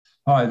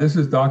Hi, this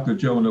is Dr.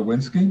 Joe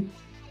Nowinski,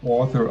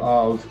 author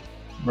of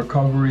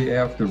Recovery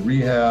After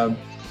Rehab,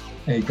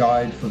 a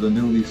guide for the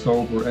newly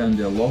sober and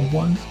their loved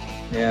ones.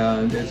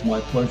 And it's my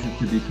pleasure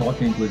to be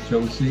talking with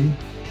Josie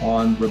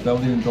on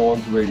Rebellion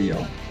Dogs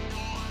Radio.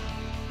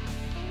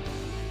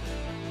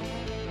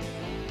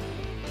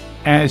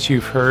 As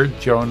you've heard,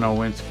 Joe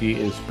Nowinski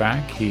is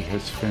back. He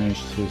has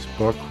finished his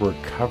book,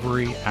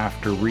 Recovery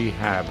After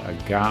Rehab, a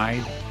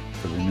guide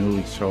for the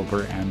newly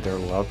sober and their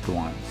loved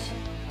ones.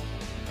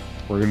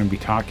 We're going to be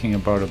talking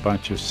about a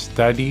bunch of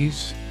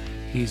studies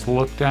he's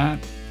looked at.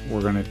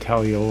 We're going to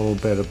tell you a little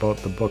bit about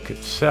the book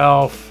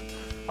itself.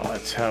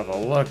 Let's have a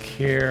look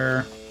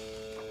here.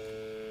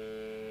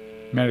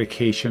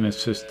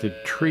 Medication-assisted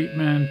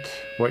treatment,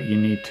 what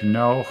you need to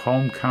know,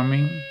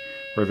 homecoming,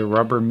 where the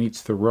rubber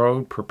meets the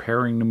road,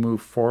 preparing to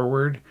move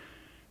forward,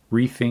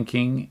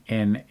 rethinking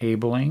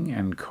enabling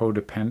and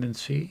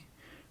codependency,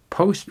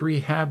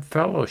 post-rehab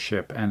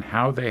fellowship and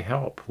how they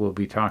help. We'll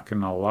be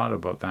talking a lot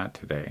about that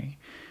today.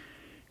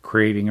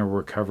 Creating a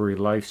recovery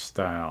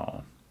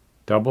lifestyle,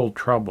 double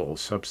trouble,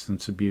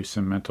 substance abuse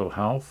and mental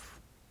health,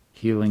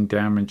 healing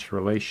damaged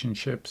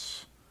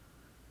relationships,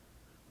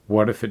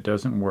 what if it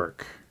doesn't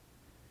work,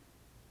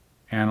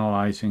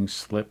 analyzing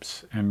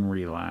slips and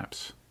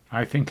relapse.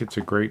 I think it's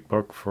a great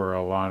book for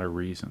a lot of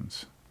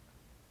reasons.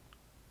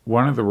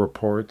 One of the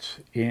reports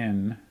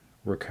in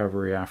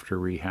Recovery After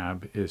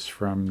Rehab is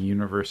from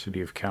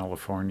University of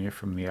California,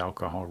 from the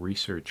Alcohol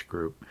Research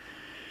Group.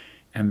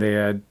 And they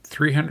had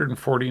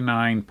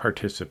 349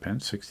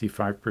 participants,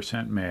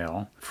 65%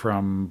 male,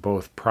 from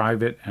both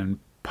private and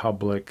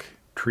public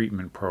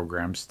treatment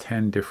programs,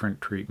 10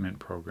 different treatment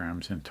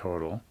programs in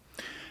total.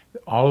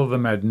 All of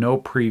them had no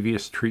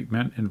previous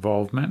treatment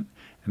involvement,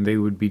 and they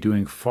would be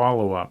doing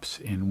follow-ups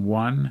in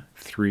 1,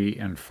 3,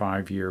 and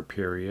 5-year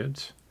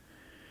periods.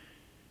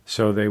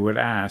 So they would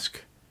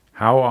ask,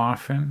 how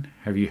often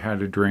have you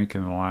had a drink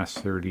in the last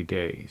 30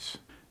 days?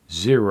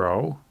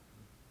 0.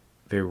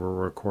 They were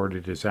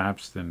recorded as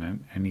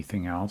abstinent.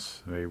 Anything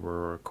else, they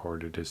were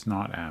recorded as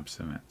not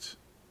abstinence.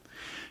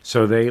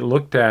 So they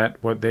looked at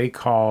what they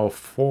call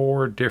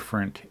 4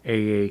 different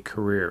AA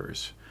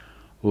careers.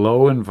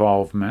 Low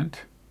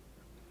involvement,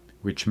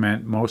 which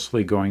meant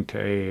mostly going to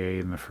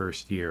AA in the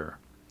first year.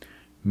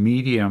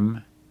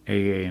 Medium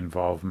AA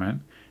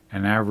involvement,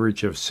 an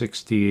average of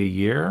 60 a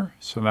year,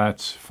 so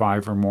that's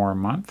 5 or more a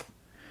month.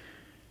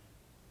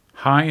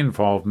 High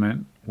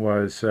involvement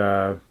was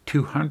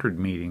 200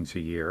 meetings a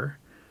year,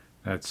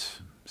 that's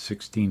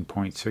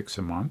 16.6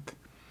 a month.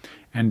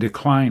 And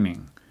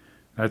declining,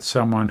 that's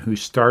someone who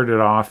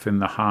started off in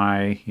the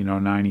high,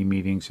 90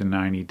 meetings in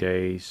 90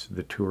 days,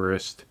 the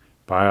tourist,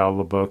 buy all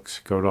the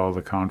books, go to all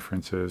the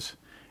conferences,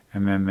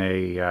 and then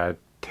they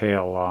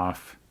tail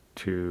off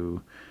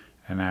to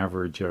an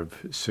average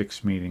of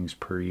 6 meetings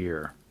per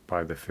year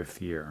by the 5th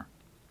year.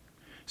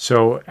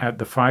 So at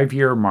the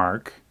 5-year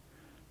mark,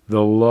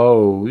 the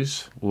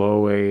lows,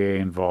 low AA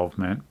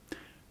involvement,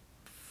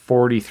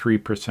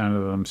 43%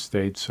 of them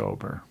stayed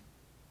sober.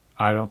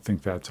 I don't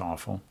think that's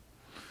awful.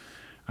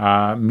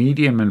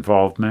 Medium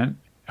involvement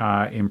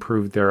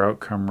improved their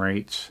outcome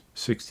rates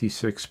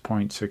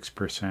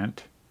 66.6%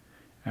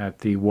 at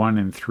the 1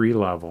 and 3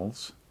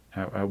 levels,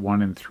 at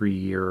 1 and 3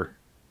 year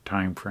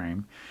time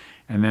frame.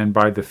 And then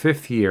by the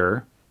 5th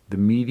year, the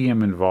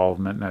medium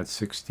involvement, that's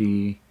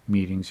 60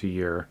 meetings a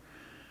year,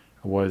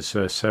 was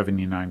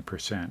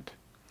 79%.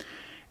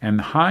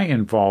 And high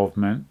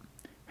involvement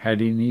had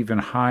an even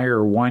higher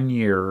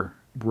 1-year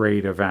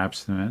rate of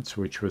abstinence,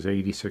 which was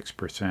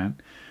 86%,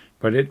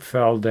 but it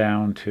fell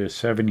down to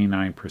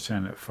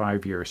 79% at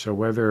 5 years. So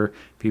whether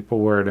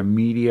people were at a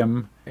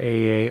medium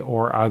AA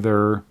or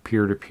other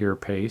peer-to-peer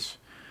pace,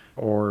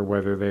 or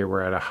whether they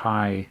were at a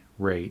high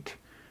rate,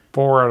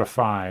 4 out of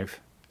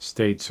 5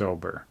 stayed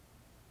sober.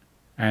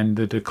 And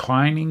the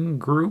declining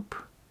group,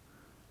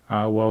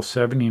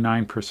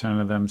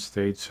 79% of them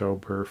stayed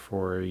sober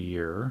for a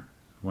year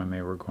when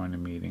they were going to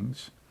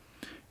meetings.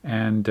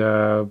 And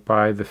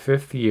by the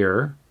 5th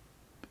year,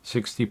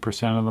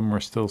 60% of them were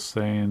still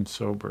staying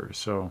sober.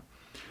 So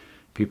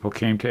people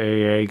came to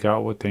AA,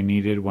 got what they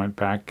needed, went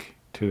back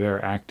to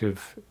their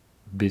active,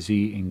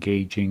 busy,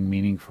 engaging,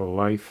 meaningful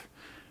life,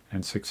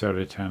 and 6 out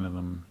of 10 of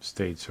them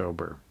stayed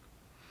sober.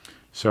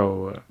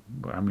 So,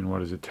 what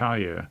does it tell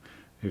you?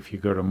 If you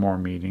go to more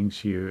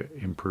meetings, you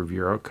improve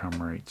your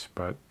outcome rates.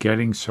 But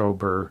getting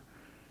sober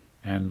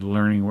and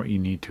learning what you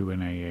need to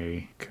in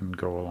AA can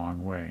go a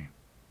long way.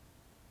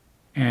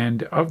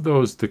 And of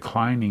those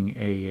declining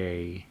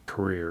AA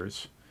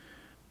careers,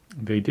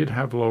 they did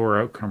have lower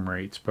outcome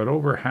rates, but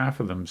over half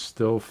of them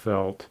still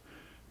felt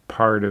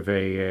part of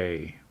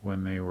AA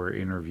when they were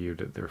interviewed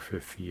at their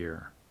 5th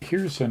year.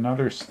 Here's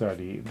another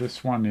study.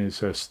 This one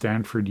is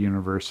Stanford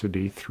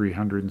University,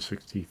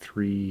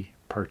 363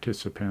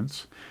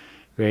 participants.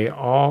 They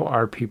all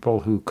are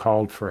people who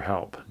called for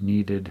help,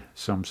 needed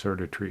some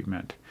sort of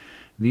treatment.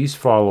 These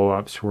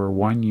follow-ups were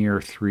 1 year,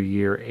 3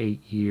 year,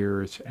 8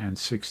 years, and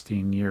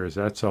 16 years.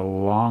 That's a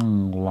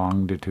long,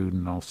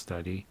 longitudinal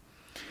study.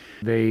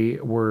 They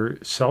were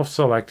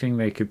self-selecting.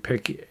 They could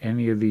pick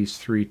any of these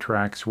three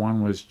tracks.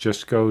 One was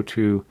just go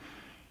to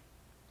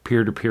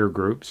peer-to-peer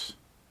groups.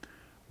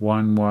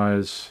 One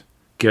was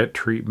get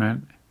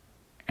treatment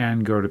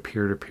and go to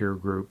peer-to-peer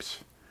groups.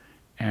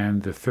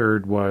 And the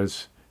third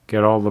was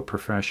get all the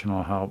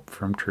professional help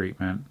from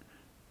treatment.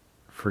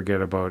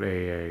 Forget about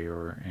AA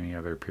or any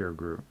other peer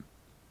group.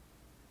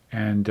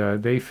 And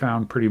they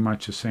found pretty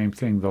much the same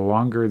thing. The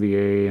longer the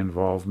AA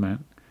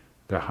involvement,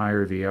 the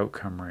higher the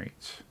outcome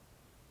rates.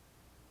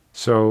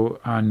 So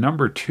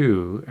number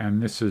two,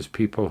 and this is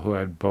people who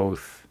had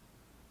both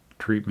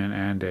treatment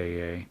and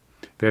AA,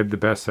 they had the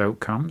best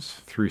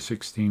outcomes through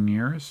 16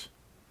 years.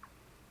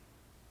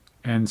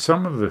 And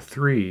some of the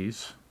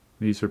threes,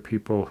 these are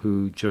people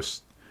who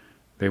just,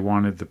 they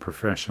wanted the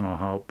professional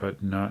help,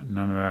 but none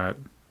of that,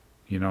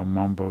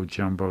 mumbo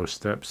jumbo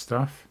step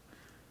stuff.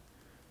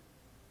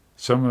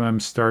 Some of them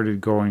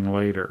started going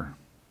later,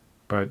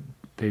 but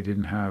they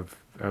didn't have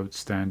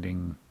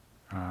outstanding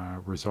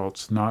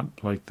results, not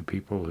like the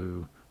people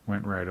who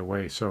went right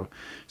away. So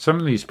some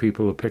of these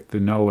people who picked the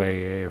no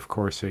AA, of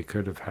course, they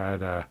could have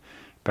had a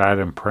bad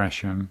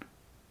impression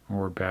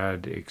or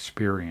bad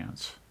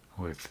experience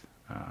with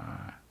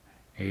AA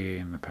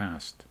in the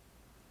past.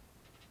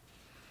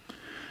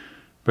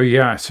 But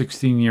yeah,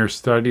 16-year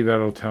study,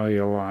 that'll tell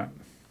you a lot.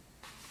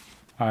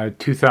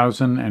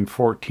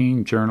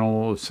 2014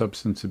 Journal of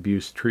Substance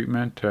Abuse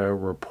Treatment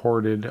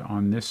reported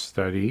on this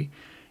study.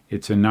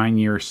 It's a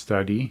 9-year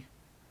study,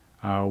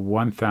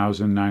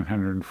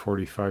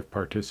 1,945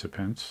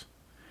 participants,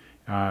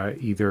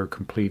 either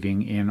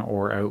completing in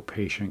or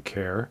outpatient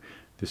care.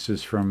 This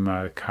is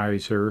from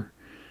Kaiser,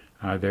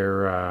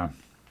 their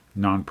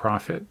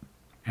nonprofit.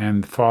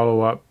 And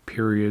follow-up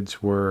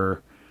periods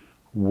were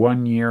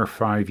 1 year,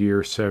 5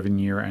 year, 7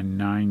 year, and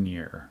 9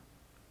 year.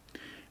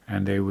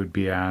 And they would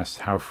be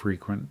asked how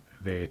frequent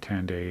they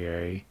attend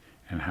AA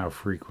and how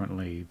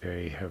frequently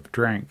they have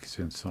drank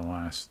since the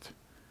last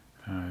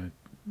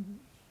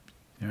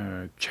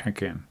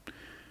check-in.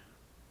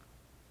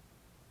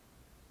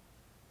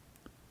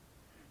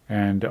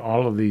 And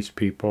all of these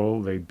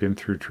people, they'd been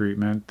through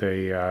treatment.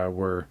 They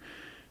were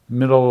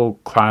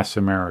middle-class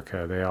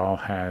America. They all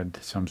had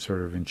some sort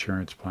of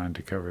insurance plan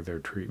to cover their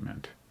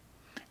treatment.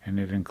 And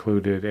it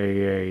included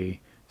AA,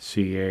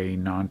 CA,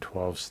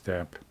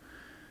 non-12-step.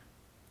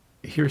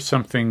 Here's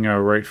something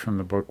right from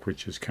the book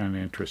which is kind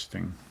of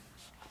interesting.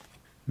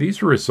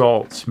 These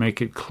results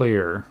make it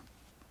clear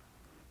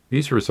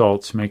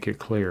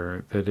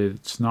that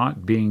it's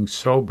not being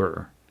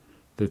sober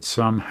that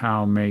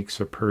somehow makes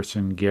a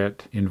person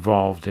get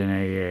involved in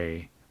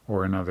AA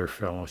or another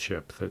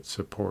fellowship that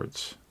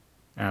supports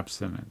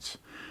abstinence.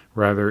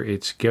 Rather,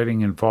 it's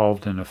getting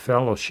involved in a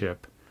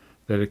fellowship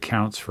that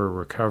accounts for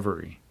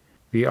recovery.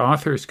 The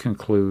authors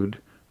conclude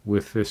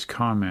with this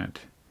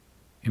comment: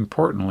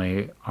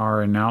 importantly,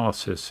 our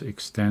analysis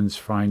extends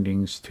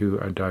findings to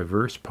a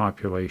diverse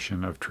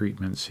population of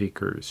treatment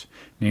seekers,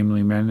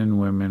 namely men and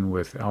women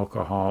with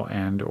alcohol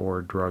and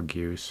or drug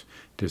use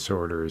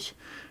disorders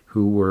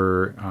who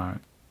were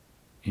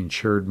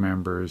insured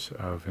members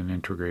of an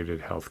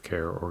integrated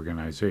healthcare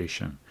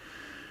organization.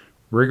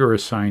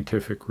 Rigorous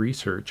scientific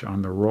research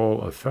on the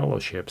role of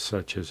fellowships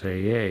such as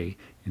AA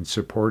in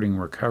supporting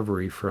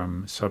recovery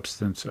from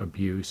substance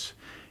abuse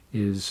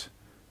is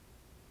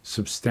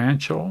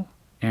substantial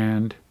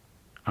and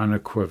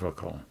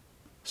unequivocal.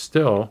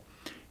 Still,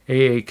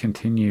 AA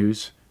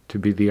continues to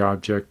be the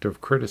object of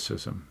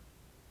criticism.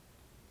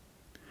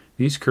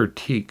 These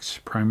critiques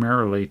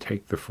primarily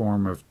take the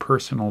form of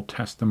personal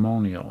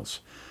testimonials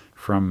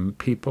from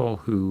people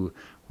who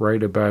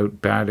write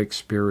about bad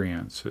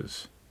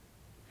experiences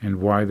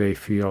and why they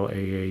feel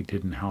AA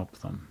didn't help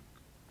them.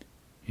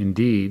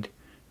 Indeed,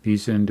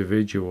 these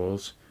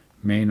individuals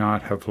may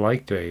not have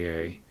liked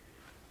AA,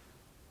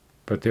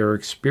 but their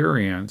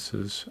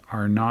experiences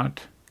are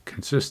not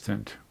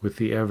consistent with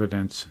the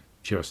evidence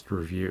just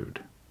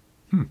reviewed.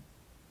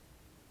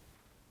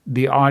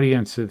 The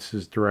audience this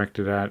is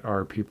directed at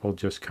are people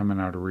just coming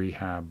out of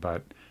rehab,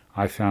 but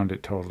I found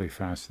it totally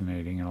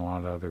fascinating, and a lot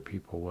of other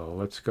people will.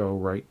 Let's go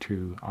right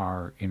to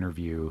our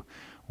interview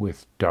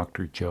with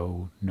Dr.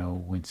 Joe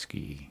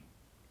Nowinski.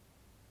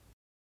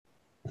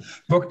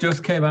 Book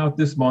just came out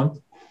this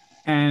month.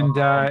 And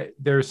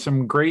there's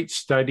some great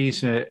studies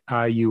that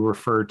you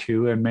refer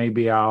to, and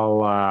maybe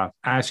I'll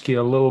ask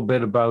you a little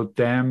bit about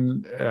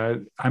them.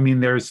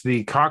 There's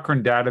the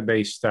Cochrane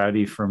database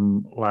study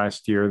from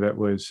last year that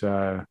was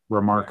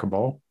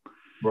remarkable.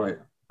 Right.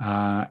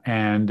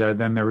 And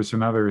then there was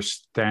another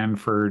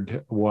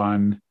Stanford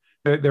one.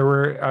 There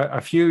were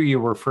a few you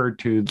referred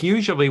to.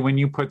 Usually when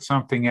you put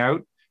something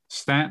out,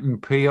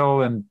 Stanton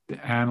Peele and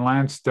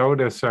Lance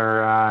Dotis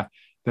are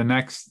the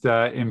next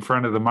in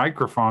front of the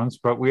microphones,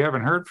 but we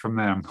haven't heard from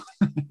them.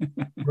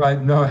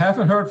 Right. No, I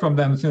haven't heard from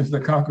them since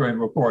the Cochrane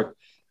report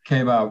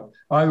came out.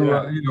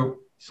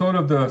 Sort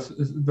of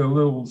the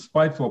little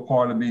spiteful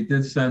part of me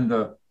did send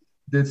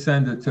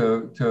it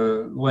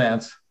to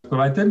Lance, but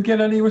I didn't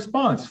get any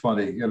response.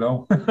 Funny, Yeah.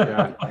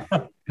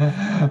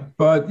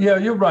 But yeah,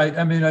 you're right.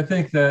 I mean, I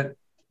think that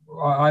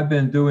I've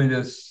been doing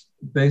this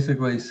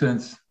basically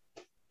since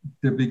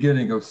the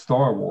beginning of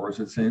Star Wars,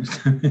 it seems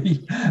to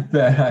me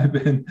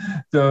that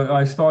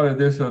I started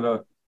this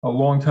a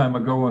long time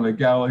ago in a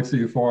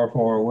galaxy far,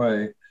 far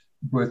away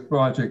with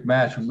Project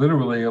Match,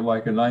 literally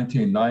like in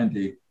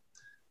 1990.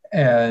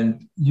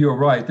 And you're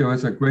right, there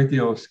was a great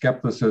deal of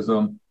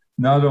skepticism,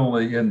 not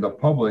only in the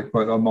public,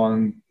 but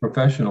among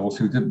professionals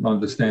who didn't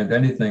understand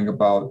anything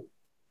about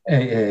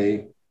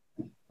AA,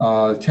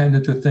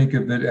 tended to think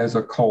of it as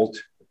a cult.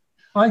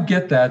 I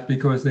get that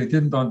because they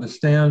didn't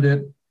understand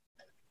it,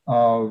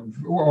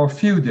 or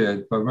few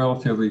did, but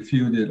relatively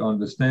few did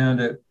understand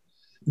it.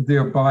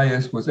 Their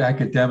bias was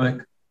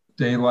academic.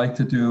 They like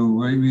to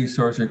do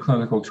research and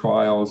clinical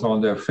trials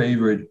on their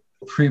favorite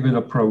treatment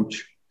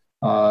approach.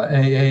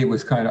 AA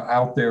was kind of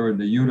out there in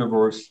the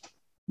universe.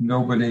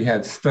 Nobody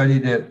had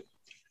studied it.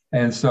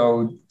 And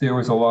so there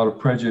was a lot of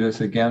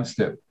prejudice against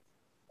it.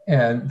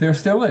 And there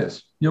still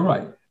is. You're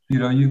right.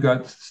 You've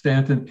got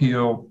Stanton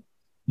Peele,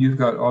 you've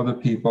got other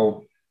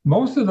people.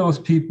 Most of those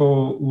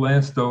people,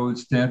 Lance Dode,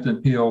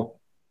 Stanton Peele,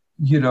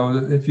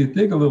 if you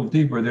dig a little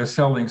deeper, they're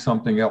selling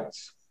something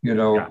else.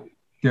 Yeah.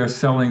 They're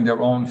selling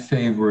their own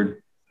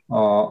favorite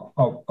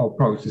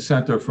approach. The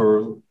Center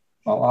for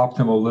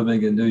Optimal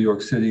Living in New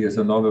York City is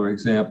another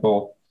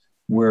example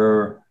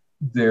where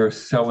they're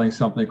selling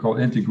something called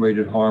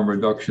integrated harm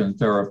reduction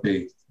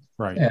therapy.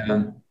 Right.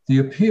 And the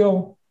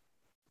appeal,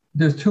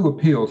 there's two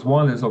appeals.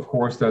 One is, of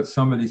course, that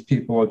some of these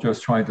people are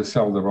just trying to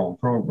sell their own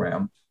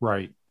program.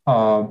 Right.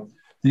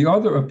 The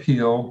other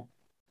appeal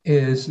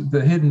is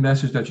the hidden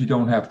message that you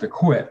don't have to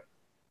quit.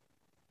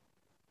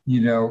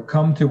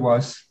 Come to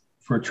us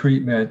for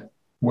treatment,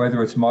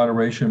 whether it's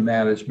moderation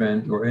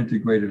management or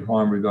integrated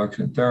harm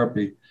reduction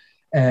therapy,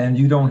 and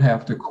you don't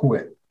have to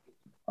quit.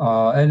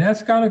 And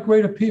that's got a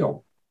great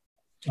appeal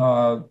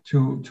to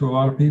a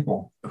lot of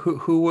people.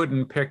 Who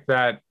wouldn't pick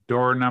that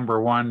door number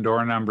one,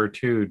 door number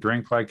two,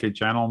 drink like a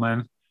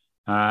gentleman,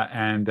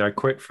 and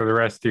quit for the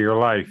rest of your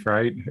life,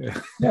 right?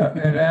 Yeah,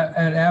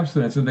 and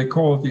abstinence, and they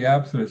call it the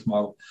abstinence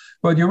model.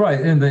 But you're right,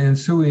 in the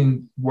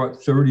ensuing,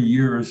 30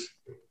 years,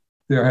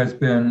 there has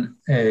been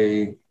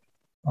a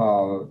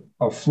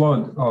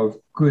flood of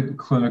good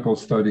clinical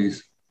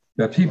studies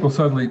that people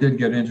suddenly did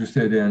get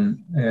interested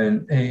in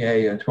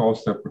AA and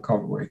 12-step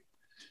recovery.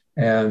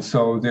 And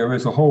so there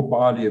is a whole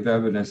body of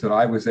evidence that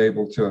I was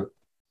able to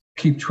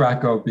keep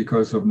track of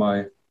because of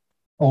my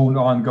own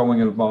ongoing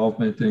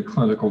involvement in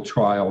clinical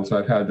trials.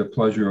 I've had the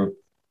pleasure of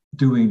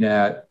doing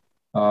that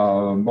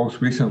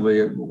most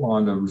recently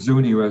on the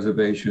Zuni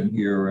Reservation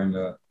here in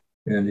the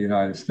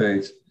United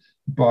States.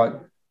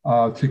 But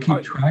to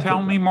keep track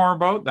tell me more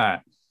about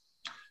that.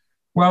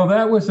 Well,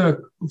 that was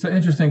it's an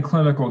interesting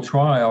clinical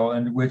trial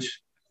in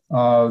which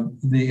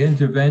the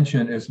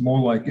intervention is more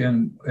like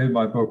in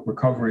my book,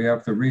 Recovery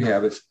After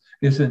Rehab.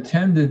 It's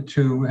intended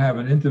to have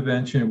an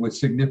intervention with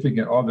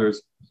significant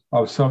others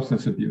of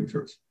substance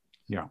abusers.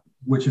 Yeah.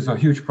 Which is a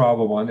huge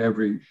problem on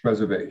every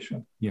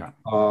reservation. Yeah.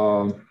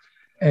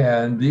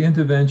 And the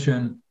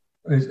intervention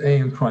is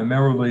aimed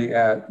primarily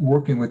at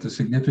working with the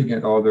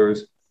significant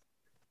others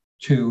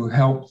to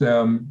help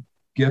them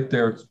get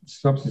their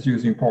substance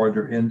using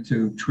partner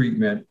into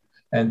treatment,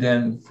 and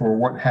then for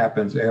what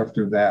happens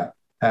after that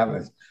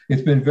happens.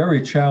 It's been very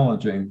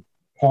challenging,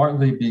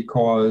 partly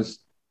because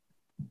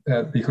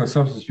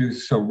substance use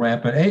is so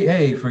rampant.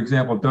 AA, for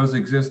example, does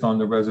exist on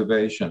the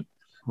reservation.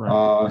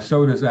 Right.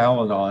 So does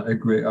Al-Anon,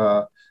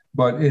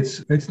 but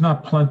it's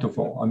not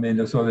plentiful. I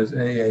mean, so there's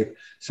AA.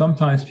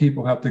 Sometimes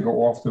people have to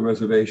go off the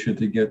reservation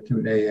to get to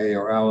an AA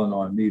or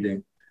Al-Anon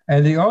meeting.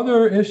 And the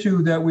other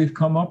issue that we've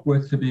come up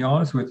with, to be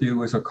honest with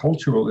you, is a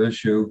cultural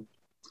issue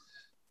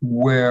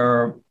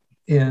where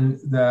in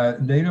the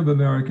Native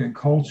American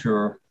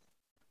culture,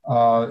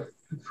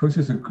 puts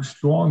a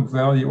strong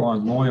value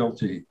on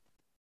loyalty.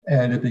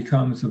 And it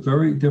becomes a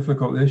very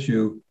difficult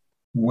issue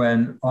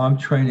when I'm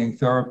training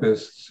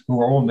therapists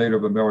who are all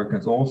Native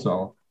Americans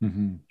also,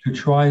 to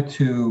try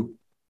to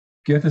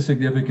get the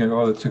significant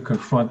other to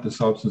confront the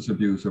substance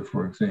abuser,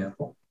 for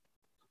example,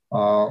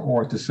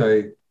 or to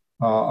say,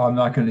 I'm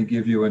not going to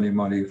give you any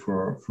money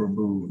for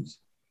booze.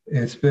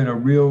 It's been a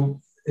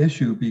real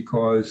issue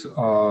because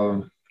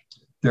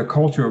their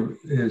culture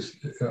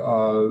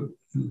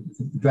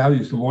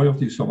values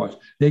loyalty so much.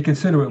 They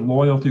consider it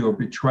loyalty or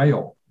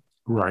betrayal,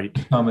 right,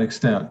 to some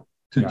extent,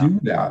 to do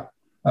that.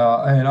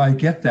 And I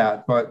get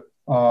that, but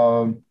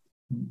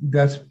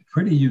that's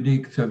pretty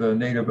unique to the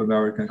Native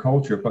American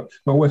culture. But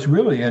what's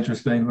really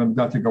interesting,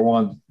 not to go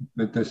on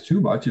with this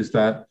too much, is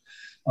that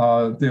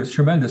there's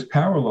tremendous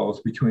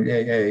parallels between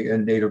AA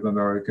and Native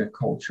American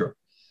culture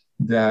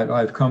that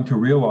I've come to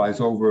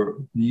realize over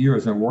the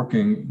years and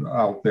working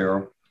out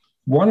there.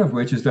 One of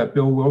which is that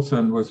Bill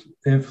Wilson was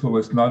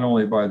influenced not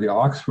only by the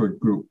Oxford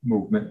group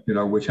movement,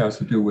 which has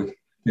to do with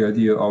the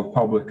idea of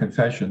public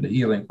confession, the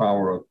healing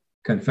power of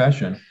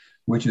confession,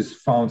 which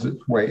found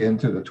its way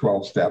into the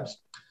 12 steps,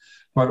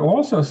 but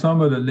also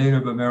some of the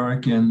Native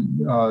American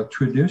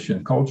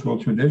cultural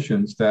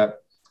traditions that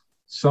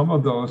some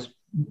of those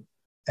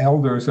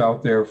elders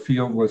out there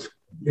feel was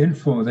they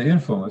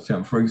influence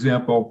him. For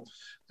example,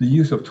 the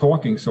use of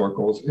talking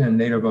circles in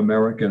Native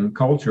American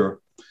culture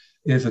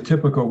is a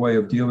typical way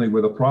of dealing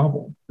with a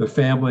problem. The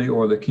family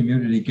or the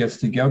community gets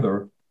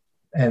together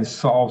and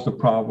solves the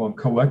problem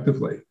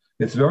collectively.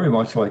 It's very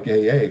much like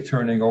AA,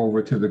 turning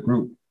over to the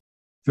group.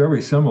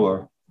 Very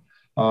similar.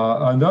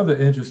 Another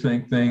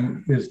interesting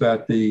thing is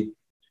that the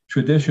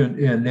tradition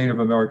in Native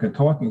American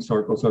talking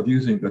circles of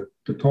using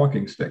the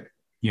talking stick.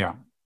 Yeah.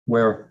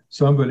 Where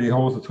somebody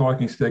holds a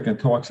talking stick and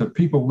talks and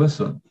people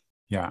listen.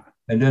 Yeah.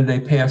 And then they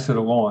pass it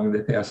along and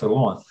they pass it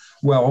along.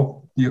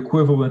 Well, the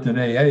equivalent in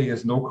AA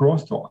is no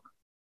crosstalk.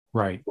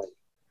 Right.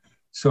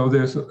 So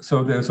there's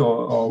a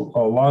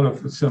lot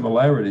of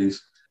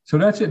similarities. So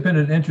that's been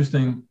an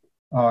interesting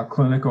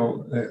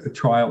clinical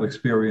trial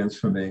experience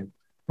for me.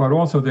 But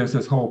also there's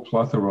this whole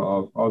plethora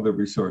of other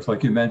research.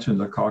 Like you mentioned,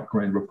 the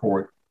Cochrane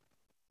report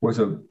was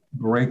a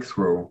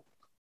breakthrough.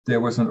 There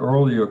was an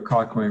earlier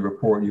Cochrane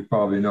report, you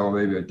probably know,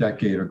 maybe a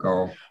decade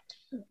ago.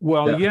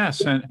 Well,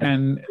 yes,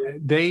 and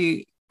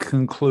they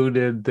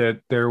concluded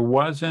that there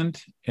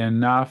wasn't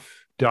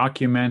enough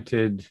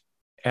documented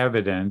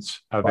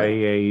evidence of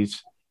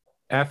AA's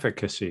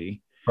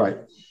efficacy. Right.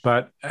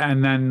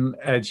 And then,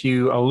 as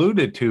you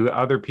alluded to,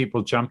 other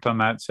people jumped on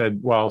that and said,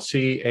 well,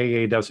 see,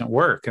 AA doesn't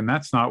work. And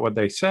that's not what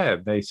they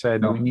said. They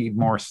said, we need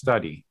more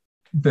study.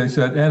 They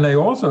said, and they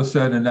also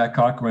said in that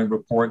Cochrane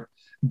report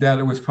that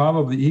it was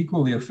probably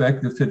equally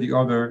effective to the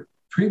other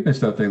treatments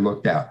that they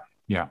looked at.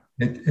 Yeah.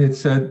 It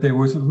said there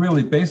was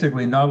really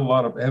basically not a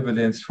lot of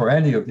evidence for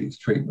any of these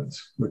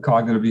treatments with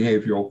cognitive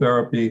behavioral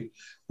therapy.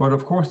 But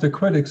of course, the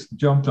critics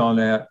jumped on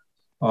that.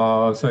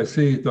 So I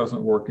see it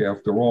doesn't work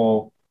after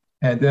all.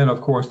 And then, of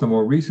course, the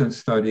more recent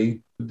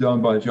study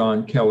done by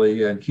John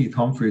Kelly and Keith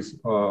Humphreys,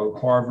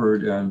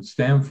 Harvard and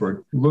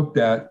Stanford, looked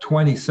at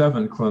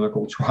 27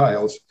 clinical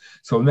trials.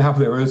 So now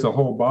there is a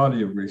whole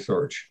body of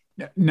research.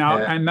 Now,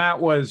 and that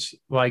was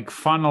like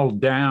funneled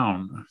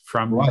down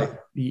from,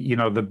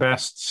 the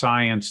best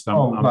science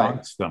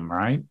amongst them,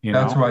 right?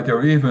 That's right. There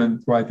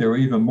were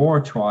even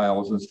more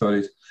trials and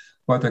studies,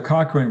 but the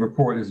Cochrane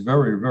report is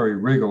very, very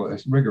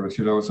rigorous.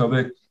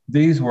 So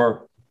these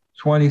were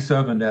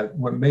 27 that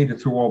made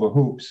it through all the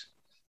hoops,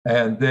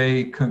 and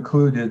they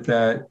concluded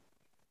that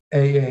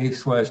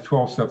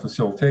AA/12-step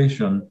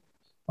facilitation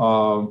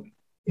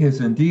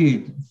is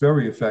indeed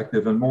very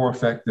effective and more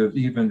effective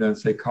even than,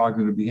 say,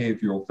 cognitive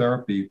behavioral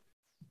therapy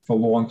for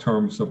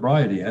long-term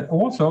sobriety, and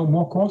also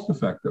more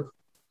cost-effective.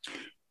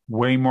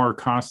 Way more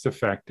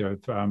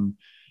cost-effective.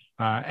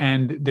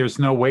 And there's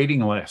no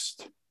waiting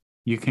list.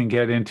 You can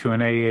get into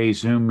an AA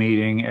Zoom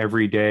meeting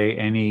every day,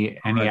 any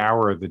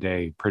hour of the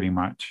day, pretty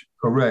much.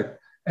 Correct.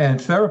 And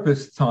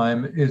therapist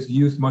time is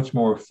used much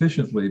more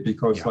efficiently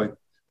because like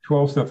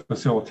 12-step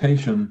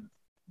facilitation,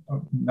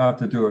 not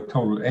to do a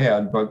total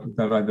ad, but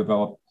that I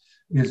developed,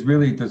 is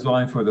really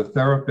designed for the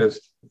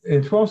therapist.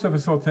 In 12-step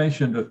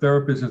facilitation, the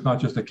therapist is not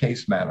just a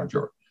case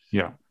manager.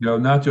 Yeah.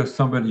 Not just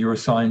somebody you're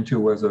assigned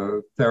to as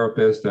a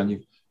therapist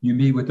and you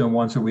meet with them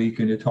once a week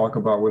and you talk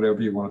about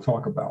whatever you want to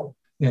talk about.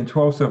 In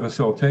 12-step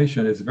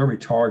facilitation, it's very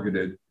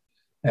targeted,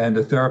 and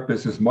the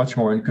therapist is much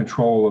more in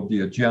control of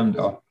the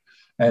agenda.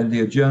 And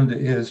the agenda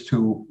is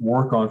to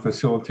work on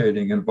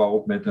facilitating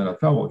involvement in a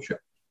fellowship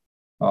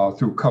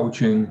through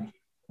coaching,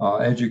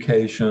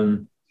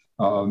 education,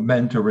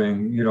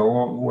 mentoring,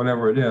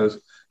 whatever it is.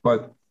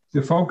 But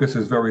the focus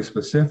is very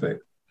specific.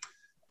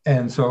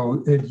 And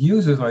so it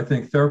uses, I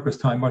think,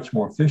 therapist time much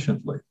more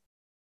efficiently.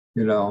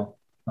 You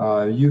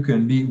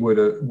can meet with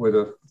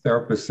a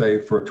therapist, say,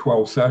 for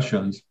 12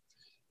 sessions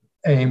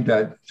aimed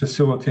at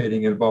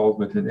facilitating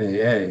involvement in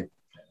AA.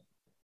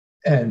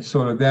 And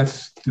sort of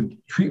that's the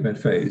treatment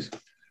phase.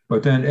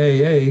 But then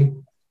AA,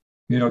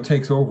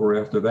 takes over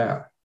after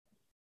that.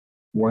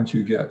 Once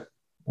you get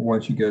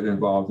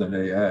involved in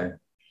AA.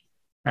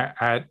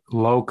 At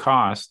low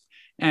cost.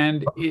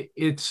 And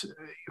it's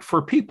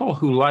for people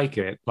who like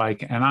it,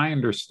 and I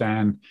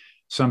understand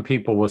some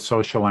people with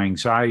social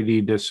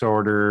anxiety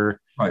disorder,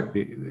 right.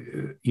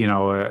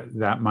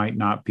 That might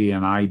not be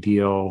an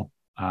ideal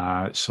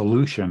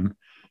solution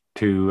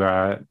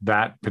to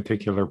that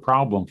particular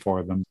problem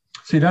for them.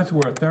 See, that's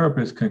where a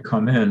therapist can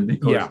come in,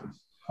 because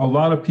a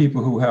lot of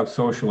people who have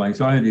social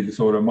anxiety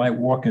disorder might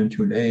walk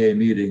into an AA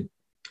meeting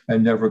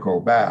and never go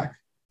back.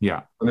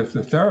 Yeah. But if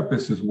the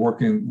therapist is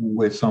working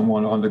with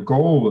someone on the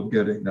goal of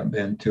getting them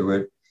into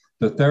it,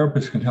 the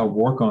therapist can help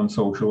work on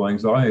social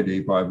anxiety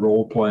by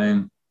role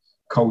playing,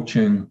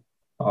 coaching.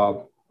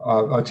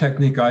 A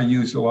technique I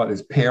use a lot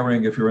is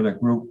pairing. If you're in a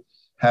group,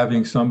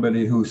 having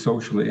somebody who's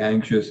socially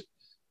anxious,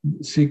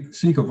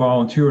 seek a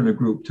volunteer in a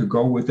group to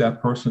go with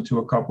that person to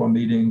a couple of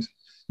meetings.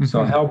 Mm-hmm.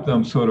 So help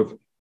them sort of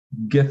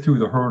get through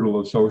the hurdle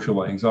of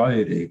social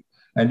anxiety.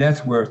 And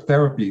that's where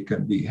therapy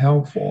can be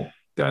helpful.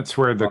 That's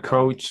where the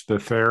coach, the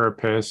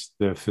therapist,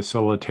 the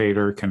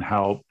facilitator can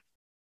help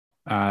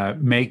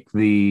make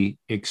the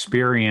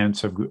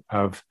experience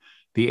of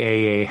the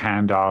AA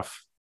handoff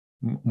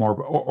more,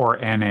 or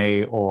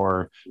NA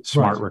or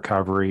Smart Right.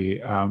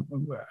 Recovery,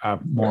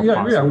 more Yeah.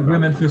 positive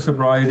Women for outcomes.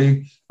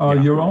 Sobriety, Yeah,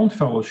 your own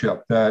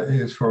fellowship that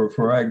is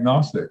for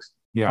agnostics.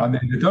 I yeah,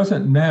 mean, it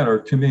doesn't matter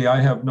to me.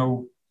 I have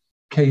no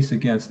case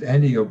against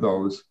any of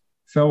those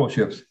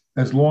fellowships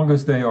as long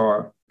as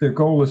their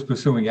goal is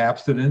pursuing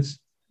abstinence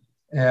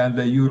and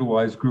they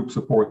utilize group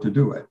support to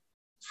do it.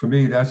 For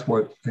me, that's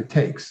what it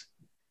takes.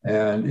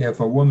 And if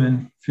a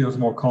woman feels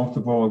more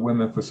comfortable in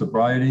Women for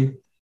Sobriety,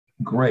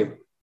 great,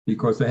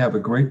 because they have a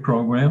great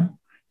program,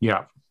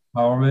 yeah.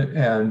 empowerment,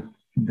 and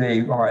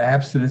they are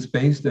abstinence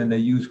based and they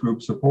use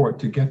group support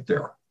to get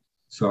there.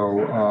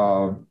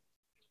 So,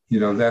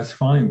 that's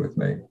fine with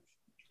me.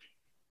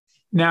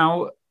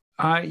 Now,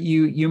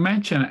 you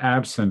mentioned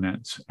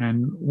abstinence,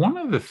 and one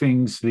of the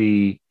things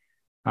the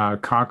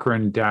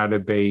Cochrane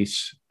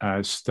database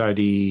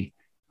study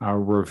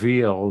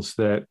reveals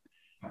that,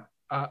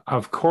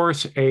 of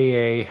course,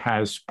 AA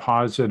has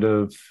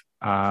positive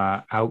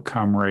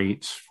outcome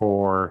rates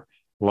for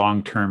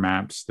long-term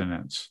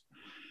abstinence.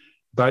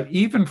 But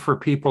even for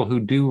people who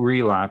do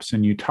relapse,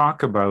 and you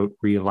talk about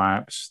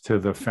relapse to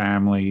the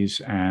families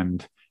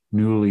and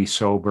newly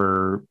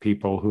sober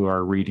people who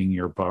are reading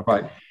your book,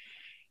 Right.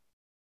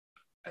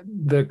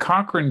 the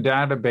Cochrane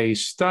database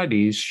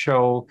studies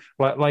show,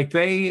 like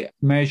they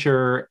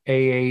measure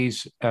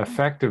AA's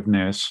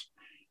effectiveness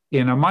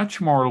in a much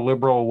more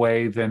liberal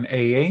way than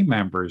AA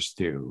members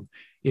do.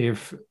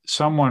 If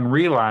someone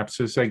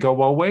relapses, they go,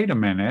 well, wait a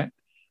minute,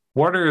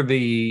 what are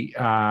the,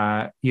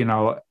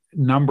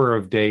 number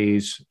of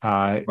days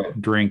Right.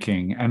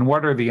 drinking, and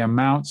what are the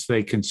amounts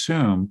they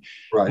consume?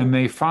 Right. And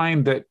they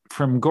find that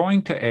from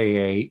going to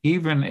AA,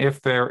 even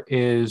if there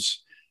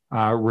is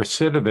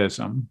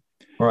recidivism,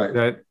 Right.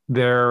 that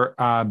their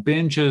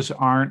binges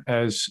aren't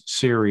as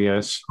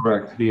serious.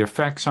 Correct. The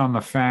effects on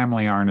the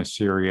family aren't as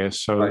serious,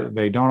 so Right.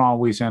 they don't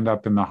always end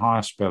up in the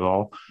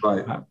hospital.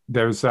 Right.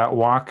 There's that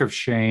walk of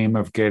shame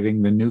of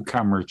getting the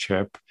newcomer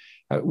chip,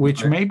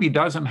 which Right. maybe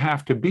doesn't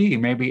have to be.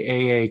 Maybe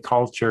AA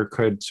culture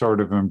could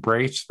sort of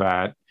embrace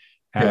that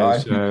Yeah, I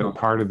as think so.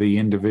 part of the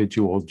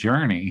individual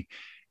journey.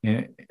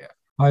 I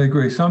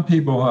agree. Some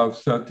people have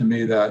said to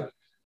me that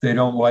they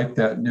don't like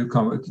that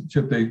newcomer.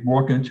 They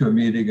walk into a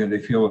meeting and they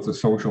feel it's a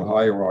social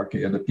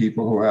hierarchy, and the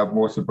people who have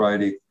more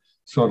sobriety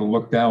sort of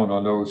look down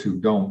on those who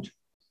don't.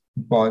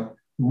 But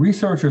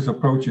researchers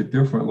approach it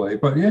differently.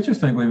 But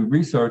interestingly,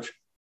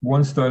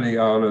 one study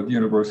out of the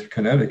University of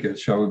Connecticut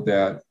showed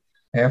that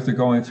after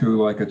going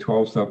through like a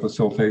 12-step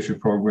facilitation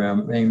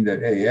program aimed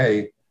at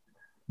AA,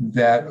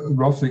 that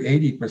roughly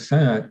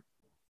 80%,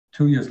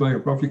 2 years later,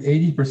 roughly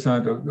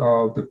 80%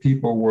 of the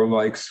people were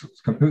like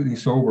completely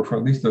sober for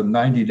at least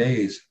 90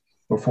 days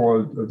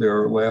before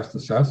their last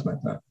assessment.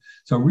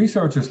 So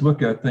researchers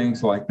look at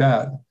things like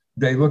that.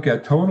 They look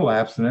at total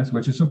abstinence,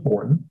 which is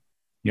important.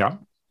 Yeah.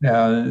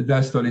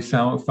 That study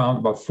found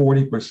about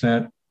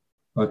 40%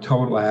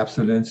 total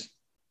abstinence.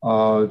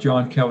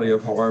 John Kelly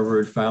of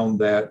Harvard found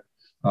that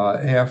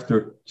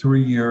after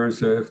 3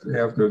 years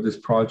after this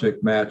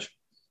project match,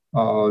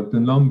 the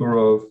number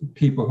of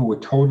people who were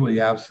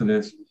totally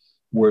abstinent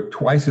were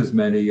twice as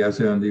many as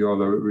in the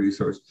other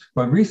research.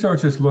 But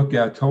researchers look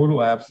at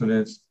total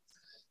abstinence,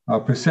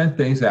 percent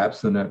days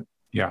abstinent.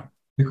 Yeah.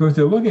 Because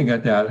they're looking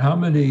at that.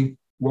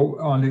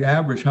 On the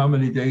average, how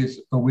many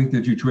days a week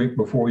did you drink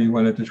before you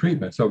went into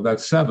treatment? So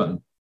that's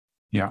 7.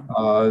 Yeah.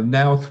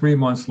 Now, 3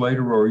 months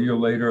later or a year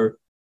later,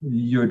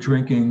 you're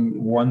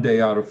drinking 1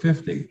 day out of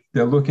 50.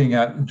 They're looking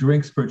at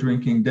drinks per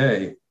drinking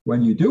day.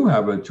 When you do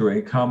have a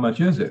drink, how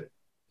much is it?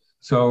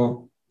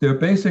 So they're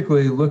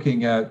basically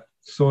looking at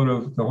sort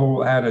of the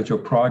whole adage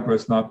of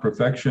progress, not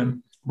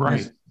perfection.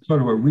 Right. It's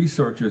sort of what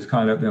researchers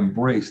kind of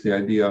embrace the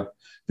idea.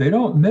 They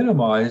don't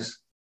minimize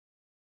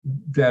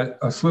that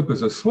a slip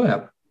is a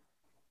slip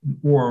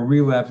or a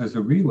relapse is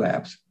a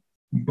relapse,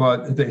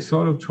 but they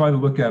sort of try to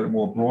look at it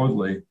more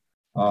broadly.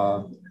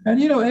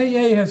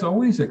 AA has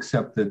always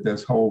accepted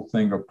this whole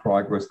thing of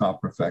progress, not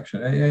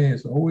perfection.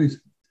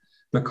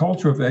 The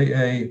culture of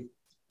AA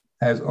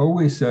has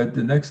always said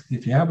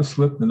if you have a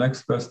slip, the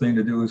next best thing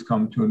to do is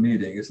come to a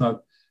meeting.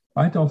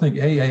 I don't think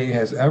AA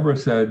has ever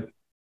said,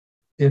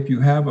 if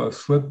you have a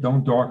slip,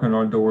 don't darken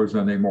our doors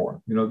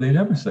anymore. They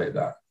never say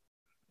that.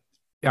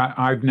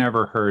 I've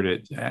never heard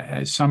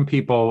it. Some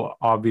people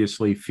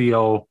obviously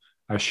feel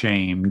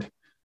ashamed.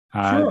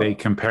 Sure. They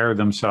compare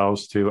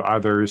themselves to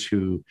others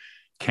who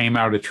came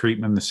out of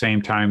treatment the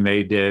same time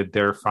they did.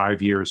 They're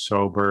 5 years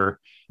sober,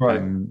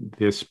 right. And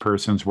this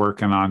person's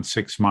working on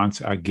 6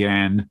 months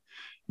again.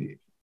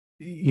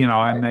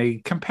 And they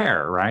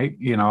compare, right?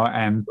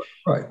 And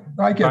right.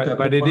 I get that.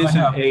 But it isn't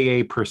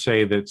AA per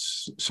se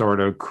that's sort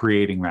of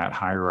creating that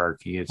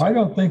hierarchy. I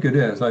don't think it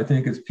is. I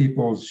think it's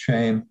people's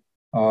shame.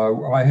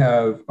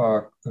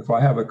 If I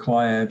have a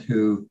client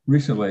who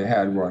recently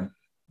had one,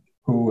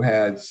 who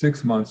had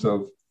 6 months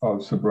of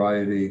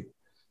sobriety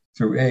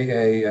through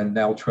AA and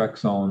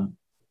naltrexone,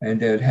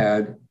 and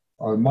had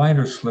a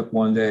minor slip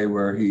one day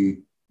where he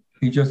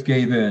just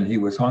gave in. He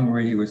was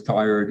hungry, he was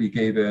tired, he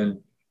gave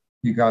in,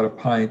 he got a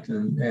pint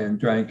and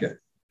drank it.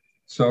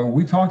 So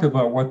we talked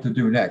about what to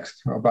do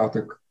next, about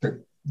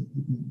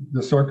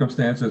the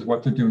circumstances,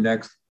 what to do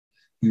next.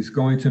 He's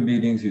going to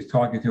meetings, he's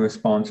talking to a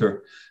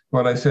sponsor.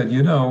 But I said,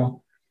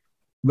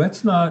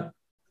 let's not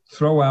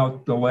throw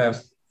out the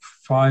last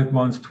 5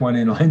 months,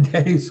 29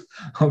 days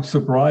of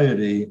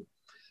sobriety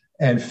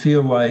and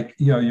feel like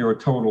you're a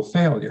total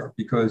failure,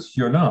 because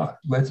you're not.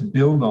 Let's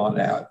build on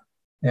that.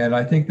 And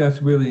I think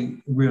that's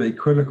really, really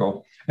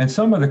critical. And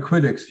some of the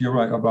critics, you're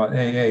right about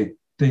AA,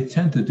 they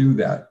tend to do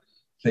that.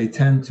 They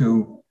tend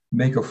to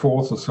make a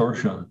false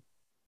assertion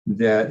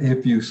that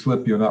if you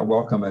slip, you're not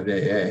welcome at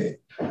AA,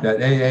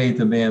 that AA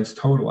demands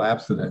total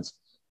abstinence.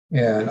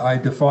 And I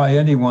defy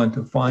anyone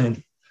to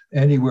find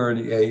anywhere in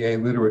the AA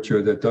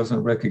literature that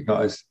doesn't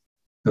recognize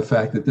the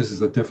fact that this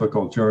is a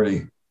difficult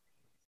journey.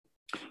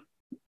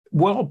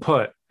 Well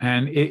put.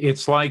 And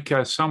it's like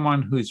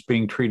someone who's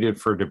being treated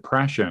for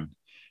depression,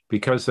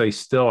 because they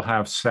still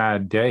have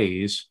sad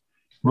days.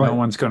 Right. No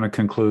one's going to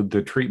conclude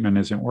the treatment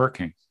isn't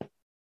working.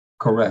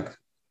 Correct.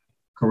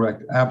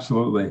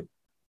 Absolutely.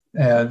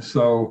 And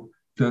so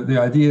the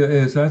idea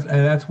is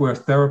that's where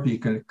therapy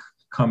can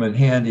come in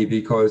handy,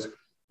 because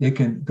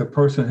the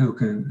person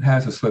who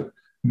has a slip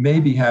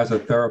maybe has a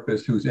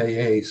therapist who's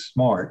AA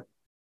smart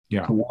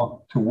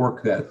to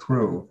work that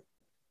through,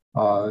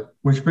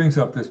 which brings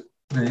up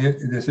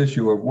this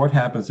issue of what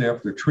happens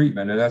after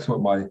treatment. And that's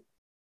what my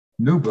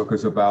new book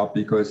is about,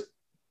 because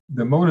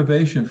the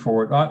motivation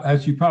for it,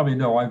 as you probably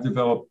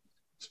know,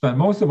 spent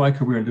most of my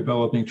career in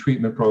developing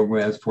treatment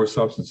programs for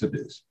substance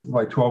abuse,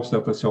 like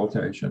 12-step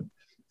facilitation.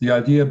 The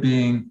idea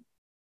being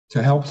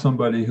to help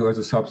somebody who has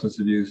a substance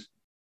abuse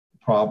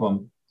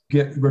problem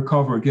get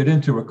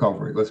into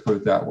recovery, let's put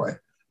it that way,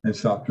 and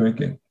stop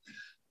drinking.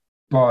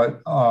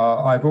 But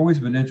I've always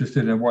been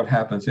interested in what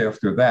happens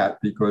after that,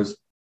 because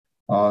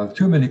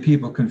too many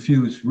people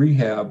confuse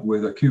rehab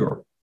with a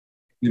cure.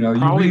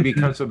 Probably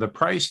because of the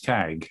price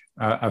tag.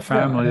 A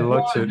family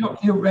looks at...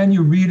 And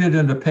you read it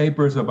in the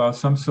papers about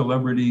some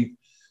celebrity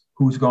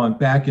who's gone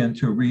back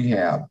into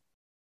rehab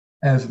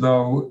as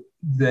though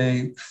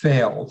they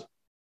failed.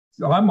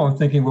 So I'm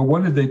thinking, well,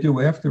 what did they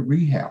do after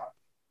rehab?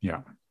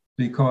 Yeah.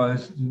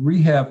 Because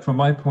rehab, from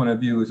my point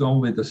of view, is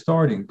only the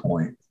starting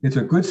point. It's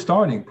a good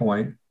starting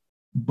point,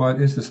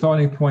 but it's the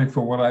starting point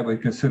for what I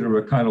would consider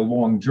a kind of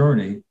long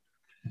journey.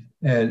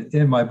 And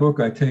in my book,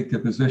 I take the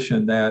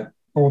position that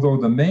although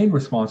the main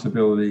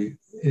responsibility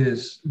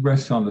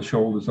rests on the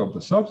shoulders of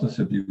the substance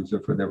abuser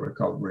for their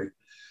recovery,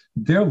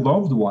 their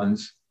loved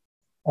ones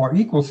are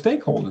equal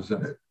stakeholders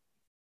in it.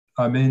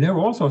 I mean, they're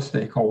also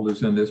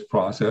stakeholders in this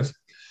process,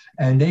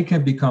 and they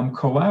can become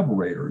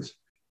collaborators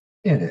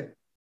in it.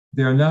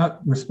 They're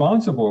not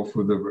responsible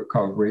for the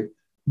recovery,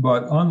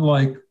 but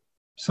unlike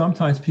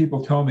sometimes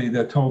people tell me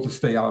they're told to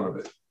stay out of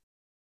it.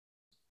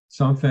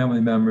 Some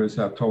family members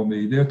have told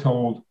me they're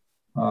told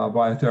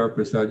by a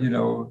therapist that,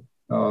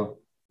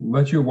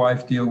 let your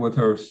wife deal with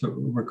her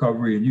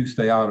recovery and you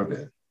stay out of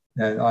it.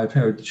 And I've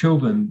heard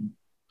children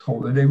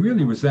told, and they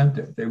really resent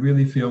it. They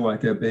really feel like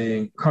they're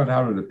being cut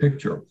out of the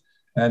picture.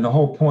 And the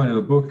whole point of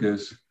the book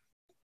is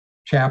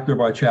chapter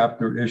by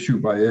chapter, issue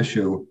by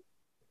issue,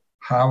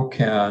 how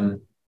can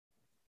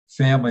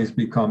families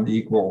become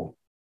equal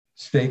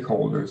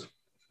stakeholders?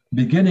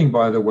 Beginning,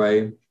 by the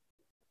way,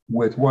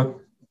 with what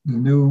the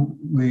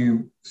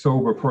newly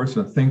sober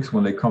person thinks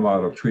when they come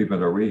out of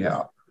treatment or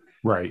rehab.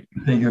 Right.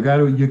 I think you got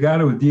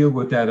to deal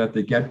with that at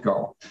the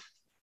get-go.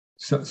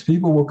 So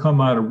people will come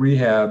out of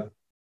rehab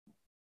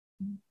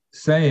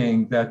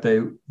saying that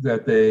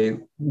they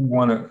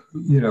want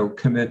to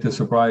commit to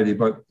sobriety,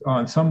 but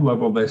on some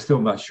level they're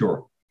still not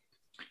sure.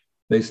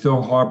 They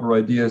still harbor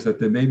ideas that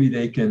maybe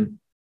they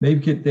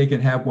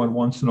can have one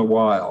once in a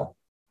while,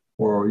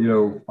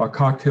 or a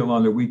cocktail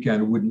on the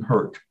weekend wouldn't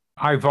hurt.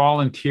 I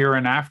volunteer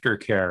in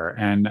aftercare,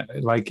 and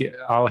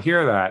I'll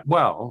hear that.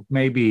 Well,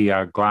 maybe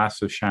a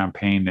glass of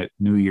champagne at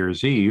New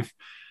Year's Eve.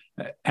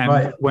 And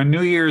right. When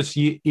New Year's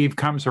Eve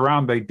comes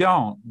around, they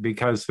don't,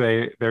 because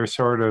they're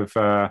sort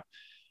of,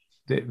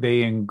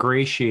 they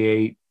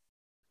ingratiate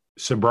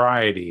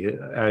sobriety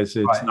as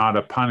it's right. Not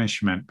a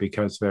punishment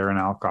because they're an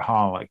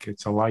alcoholic.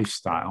 It's a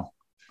lifestyle.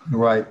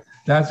 Right.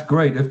 That's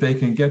great if they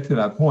can get to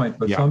that point.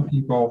 But some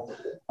people,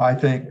 I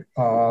think,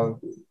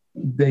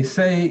 they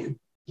say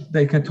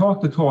they can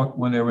talk the talk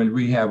when they're in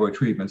rehab or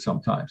treatment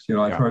sometimes.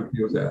 I've heard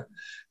people say,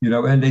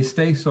 and they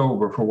stay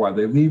sober for a while.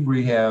 They leave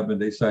rehab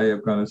and they say,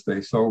 I'm going to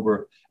stay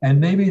sober. And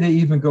maybe they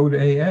even go to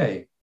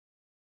AA,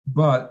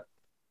 but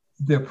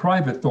their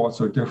private thoughts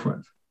are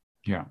different.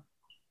 Yeah.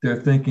 They're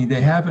thinking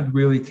they haven't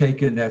really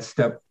taken that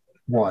step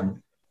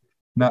one.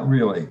 Not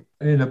really.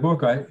 In the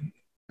book, I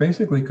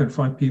basically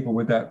confront people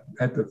with that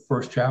at the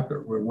first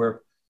chapter,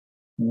 where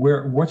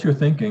what's your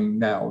thinking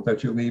now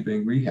that you're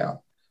leaving rehab?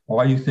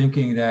 Or are you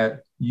thinking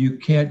that you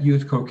can't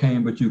use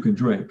cocaine, but you can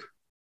drink?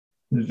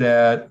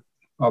 That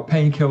a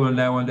painkiller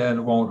now and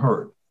then won't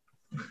hurt?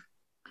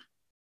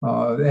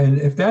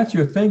 And if that's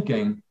your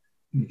thinking,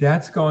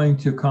 that's going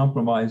to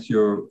compromise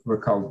your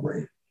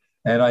recovery.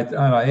 And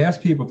I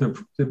ask people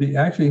to be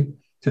actually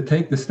to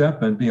take the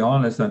step and be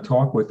honest and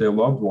talk with their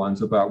loved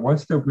ones about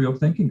what's they're real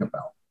thinking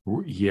about.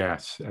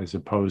 Yes, as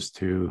opposed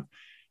to,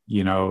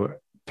 you know,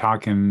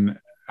 talking,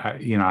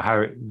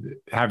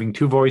 having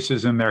two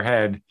voices in their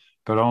head,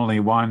 but only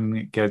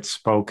one gets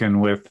spoken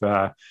with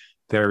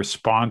their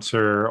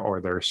sponsor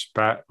or their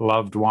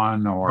loved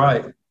one or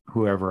Right.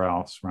 whoever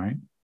else, right?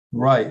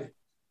 Right.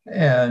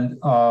 And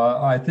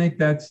I think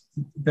that's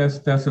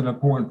an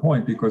important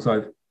point, because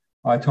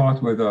I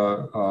talked with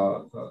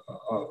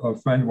a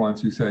friend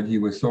once who said he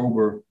was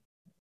sober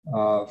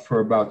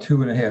for about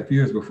 2.5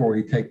 years before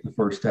he take the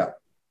first step.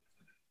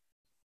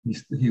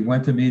 He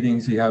went to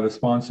meetings, he had a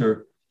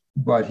sponsor,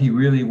 but he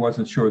really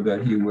wasn't sure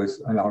that he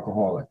was an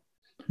alcoholic.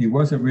 He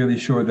wasn't really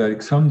sure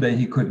that someday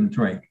he couldn't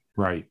drink.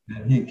 Right.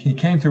 He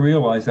came to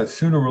realize that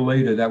sooner or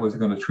later that was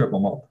going to trip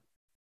him up.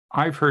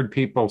 I've heard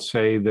people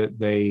say that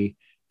they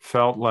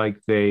felt like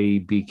they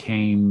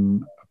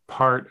became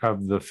part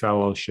of the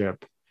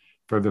fellowship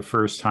for the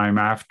first time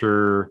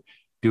after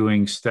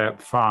doing step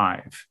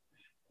 5.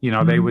 You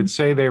know, they would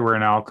say they were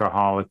an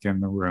alcoholic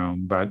in the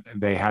room, but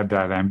they had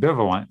that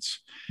ambivalence.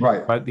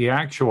 Right. But the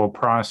actual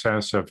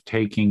process of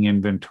taking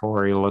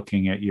inventory,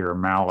 looking at your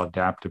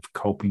maladaptive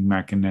coping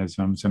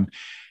mechanisms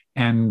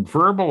and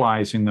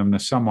verbalizing them to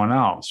someone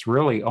else,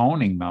 really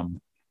owning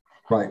them,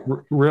 right,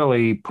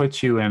 really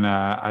puts you in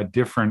a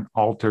different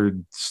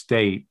altered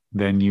state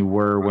than you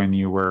were when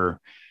you were,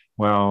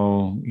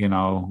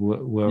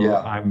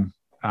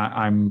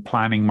 I'm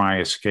planning my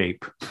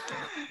escape.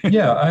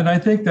 Yeah, and I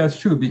think that's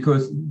true,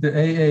 because the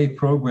AA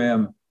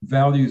program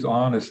values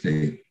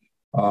honesty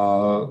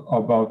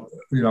about,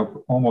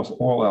 almost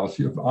all else.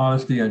 You have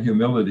honesty and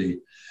humility.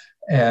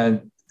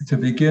 And to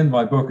begin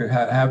my book,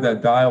 have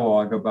that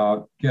dialogue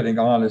about getting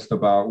honest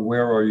about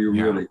where are you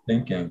really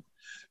thinking.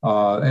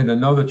 In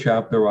another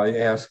chapter, I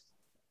asked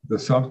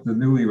the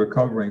newly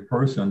recovering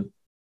person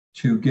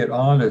to get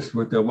honest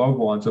with their loved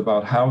ones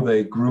about how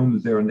they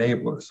groomed their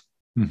enablers.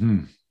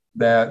 Mm-hmm.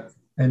 That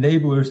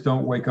enablers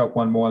don't wake up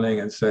one morning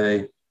and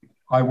say,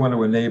 I want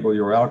to enable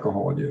your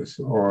alcohol use,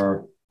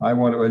 or I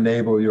want to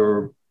enable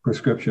your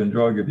prescription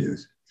drug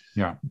abuse.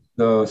 Yeah.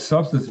 The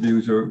substance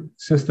abuser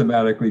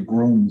systematically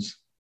grooms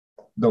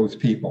those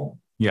people.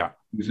 Yeah.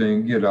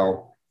 Using,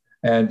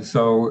 and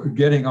so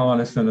getting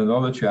honest in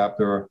another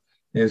chapter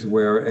is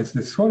where it's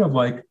sort of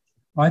like,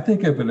 I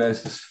think of it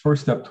as this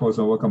first step towards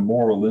a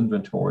moral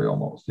inventory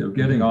almost,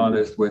 getting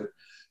honest with,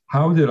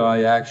 how did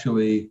I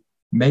actually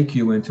make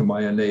you into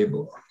my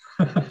enabler?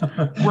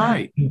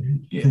 Right.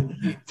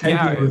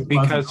 Yeah,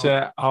 because,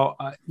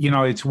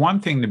 it's one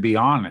thing to be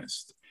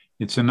honest.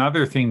 It's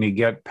another thing to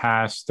get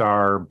past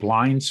our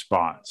blind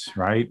spots,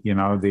 right?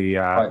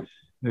 Right.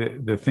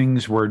 The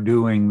things we're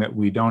doing that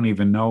we don't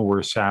even know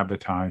we're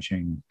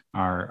sabotaging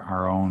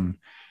our own.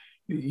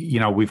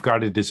 We've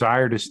got a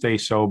desire to stay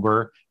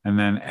sober, and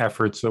then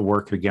efforts that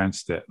work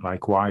against it.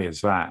 Like, why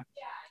is that?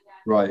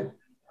 Right.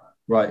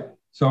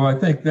 So I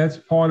think that's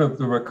part of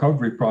the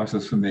recovery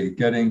process for me.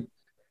 Getting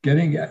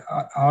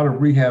out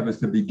of rehab is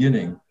the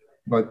beginning,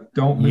 but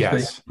don't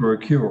mistake it for a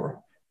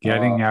cure.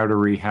 Getting out of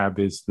rehab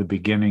is the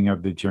beginning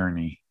of the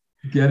journey.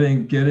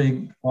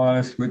 Getting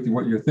honest with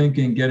what you're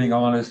thinking, getting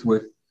honest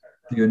with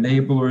the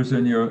enablers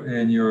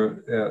in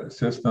your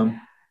system.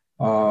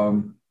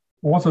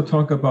 Also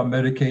talk about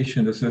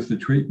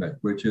medication-assisted treatment,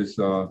 which is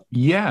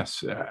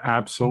yes,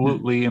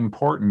 absolutely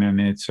important,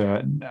 and it's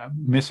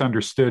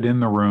misunderstood in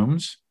the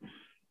rooms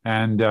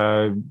and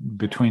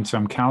between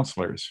some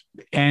counselors.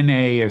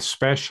 NA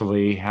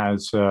especially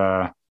has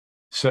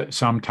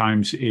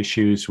sometimes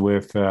issues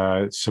with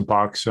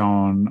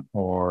Suboxone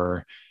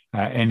or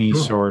any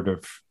sort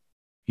of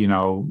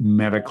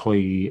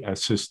medically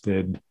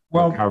assisted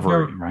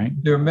recovery, right?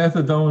 Their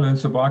methadone and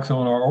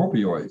Suboxone are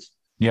opioids.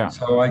 Yeah.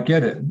 So I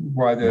get it,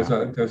 why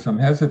there's some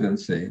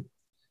hesitancy.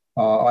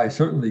 I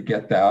certainly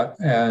get that.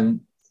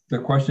 And the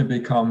question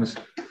becomes,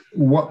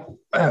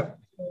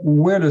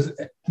 where does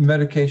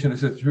medication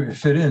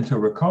fit into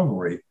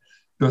recovery?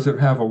 Does it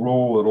have a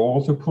role at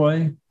all to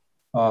play?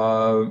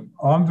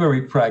 I'm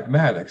very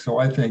pragmatic, so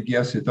I think,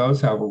 yes, it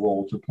does have a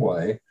role to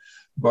play.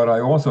 But I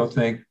also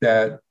think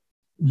that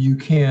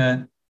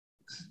that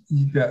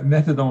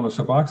methadone or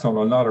Suboxone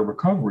are not a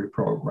recovery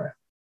program.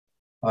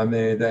 I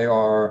mean, they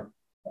are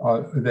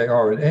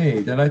an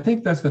aid. And I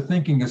think that's the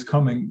thinking is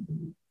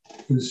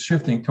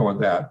shifting toward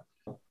that.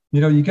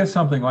 You get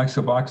something like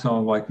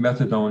Suboxone, like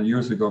methadone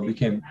years ago,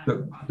 became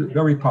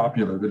very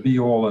popular, the be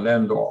all and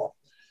end all.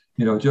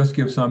 Just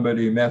give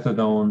somebody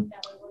methadone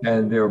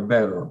and they're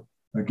better.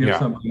 Give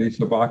somebody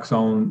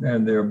Suboxone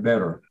and they're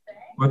better.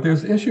 But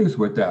there's issues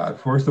with that.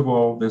 First of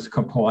all, there's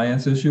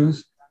compliance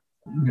issues,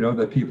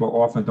 that people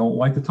often don't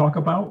like to talk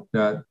about,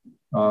 that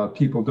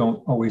people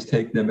don't always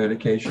take their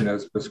medication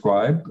as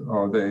prescribed,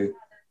 or they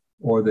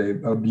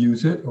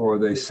abuse it, or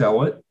they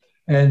sell it.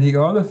 And the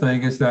other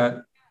thing is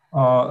that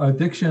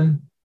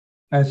addiction,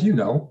 as you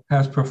know,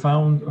 has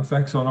profound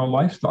effects on our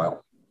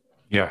lifestyle.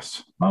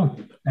 Yes.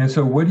 And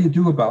so what do you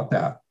do about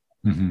that?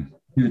 Mm-hmm.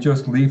 Do you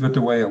just leave it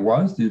the way it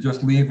was? Do you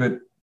just leave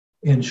it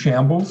in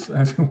shambles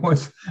as it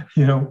was,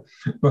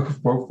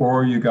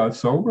 before you got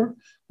sober?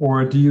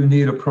 Or do you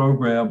need a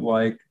program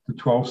like the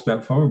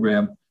 12-step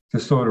program to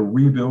sort of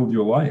rebuild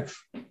your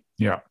life?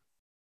 Yeah.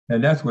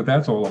 And that's what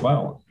that's all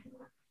about.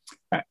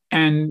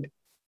 And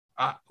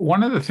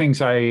one of the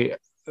things I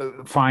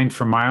find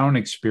from my own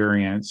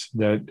experience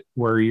that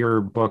where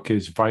your book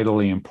is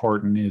vitally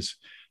important is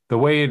the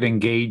way it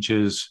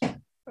engages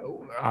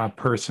a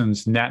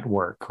person's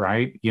network,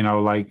 right?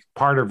 Like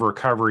part of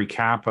recovery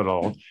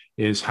capital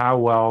is how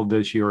well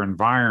does your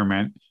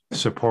environment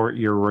support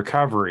your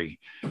recovery?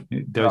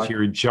 Does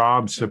your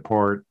job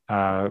support,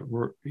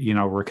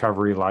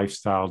 recovery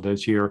lifestyle?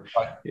 Does your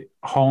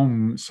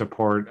home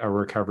support a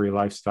recovery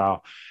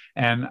lifestyle?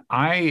 And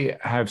I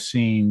have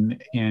seen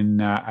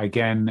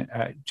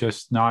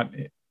just not,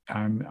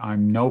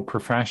 I'm no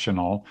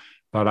professional,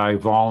 but I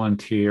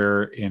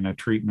volunteer in a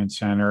treatment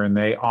center, and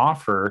they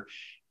offer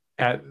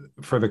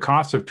for the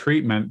cost of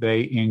treatment,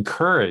 they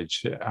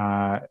encourage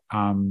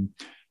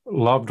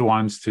loved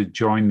ones to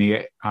join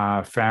the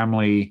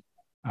family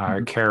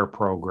care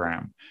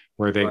program,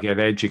 where they get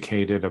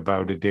educated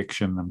about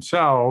addiction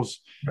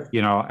themselves,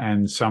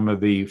 and some of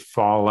the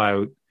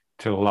fallout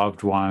to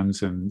loved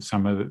ones and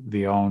some of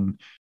the own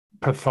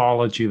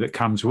pathology that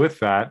comes with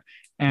that,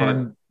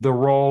 and the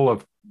role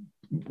of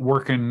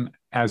working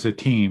as a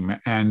team.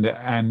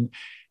 And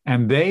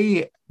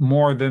they,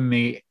 more than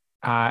the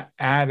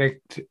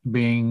addict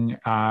being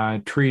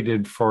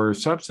treated for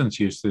substance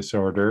use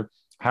disorder,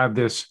 have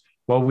this,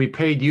 well, we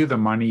paid you the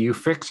money, you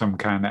fix them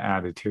kind of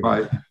attitude.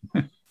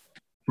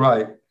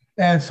 Right.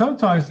 And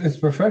sometimes it's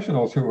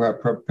professionals who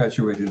have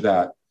perpetuated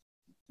that.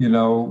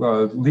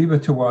 Leave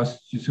it to us,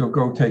 just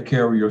go take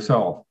care of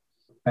yourself.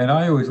 And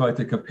I always like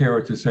to compare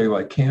it to, say,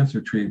 like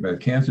cancer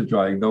treatment, cancer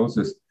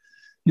diagnosis.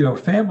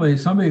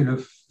 Somebody in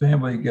the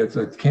family gets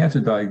a cancer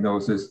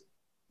diagnosis,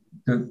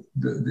 the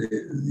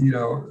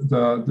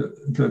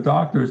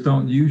doctors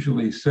don't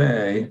usually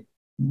say,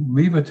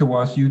 leave it to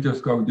us, you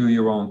just go do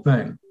your own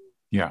thing.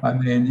 Yeah. I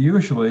mean,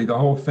 usually the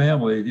whole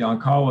family, the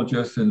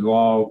oncologist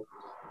involved,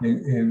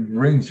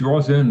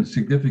 draws in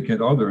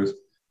significant others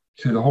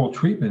to the whole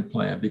treatment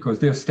plan because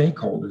they're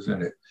stakeholders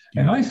in it.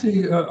 Yeah. And I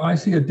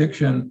see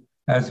addiction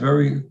as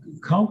very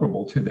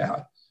comparable to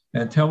that.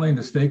 And telling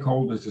the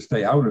stakeholders to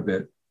stay out of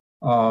it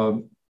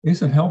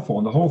isn't helpful.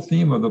 And the whole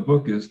theme of the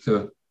book is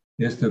to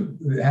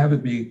have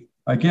it be,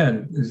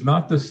 again, it's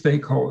not the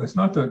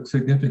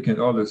significant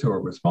others who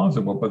are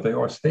responsible, but they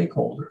are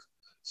stakeholders.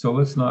 So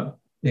let's not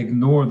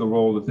ignore the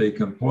role that they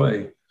can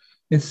play.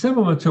 It's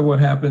similar to what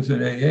happens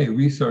in AA.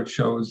 Research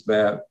shows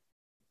that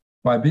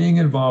by being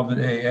involved in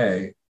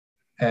AA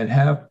and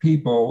have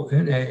people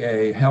in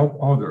AA help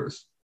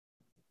others,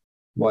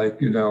 like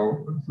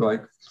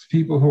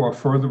people who are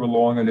further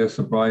along in their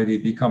sobriety,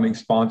 becoming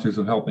sponsors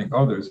and helping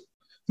others,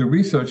 the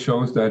research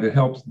shows that it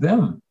helps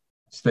them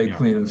stay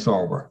clean and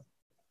sober.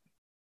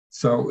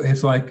 So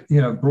it's like,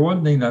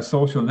 broadening that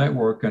social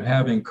network and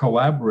having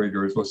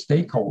collaborators or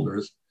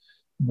stakeholders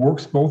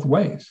works both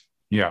ways.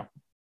 Yeah.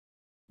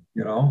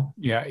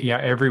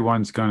 Yeah.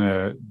 Everyone's going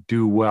to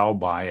do well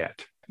by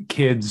it.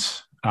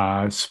 Kids,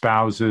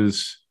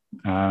 spouses,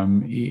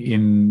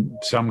 in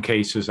some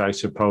cases, I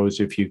suppose,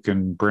 if you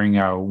can bring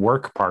a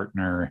work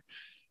partner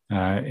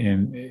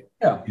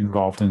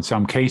involved in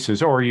some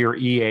cases, or your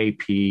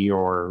EAP,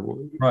 or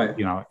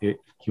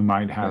you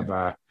might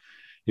have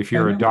if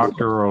you're a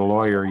doctor or a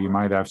lawyer, you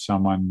might have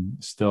someone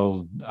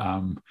still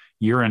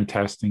urine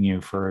testing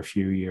you for a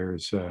few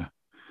years.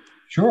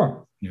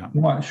 Sure. Yeah.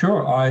 Well,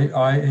 sure.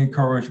 I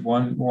encouraged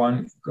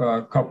one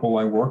couple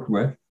I worked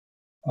with.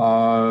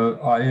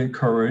 I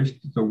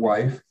encouraged the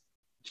wife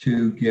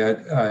to get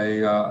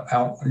a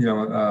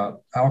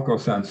alco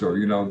sensor,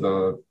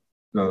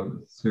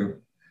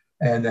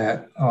 and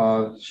that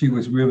she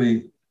was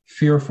really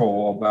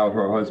fearful about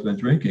her husband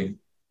drinking.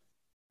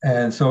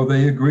 And so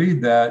they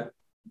agreed that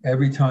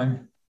every day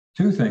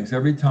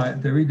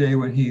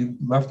when he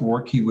left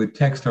work, he would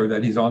text her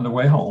that he's on the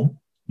way home.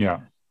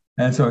 Yeah.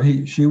 And so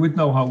she would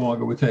know how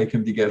long it would take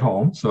him to get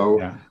home.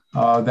 So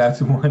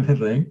that's one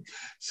thing.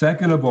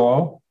 Second of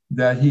all,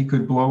 that he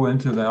could blow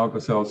into the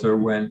Alka-Seltzer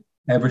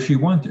whenever she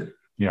wanted.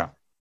 Yeah.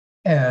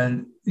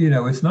 And,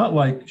 it's not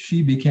like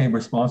she became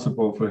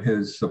responsible for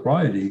his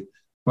sobriety,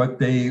 but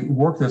they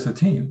worked as a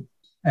team.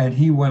 And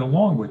he went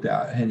along with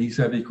that. And he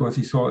said, because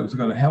he saw it was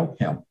going to help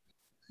him.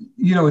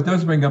 It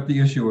does bring up the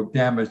issue of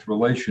damaged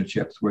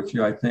relationships, which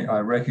I think I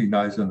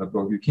recognize in the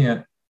book. You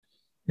can't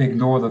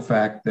ignore the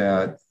fact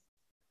that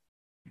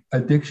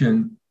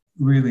addiction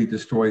really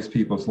destroys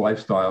people's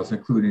lifestyles,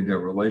 including their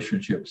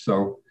relationships.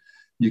 So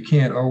you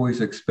can't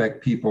always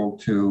expect people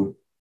to,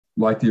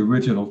 like the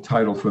original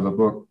title for the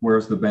book,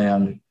 Where's the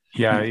Band?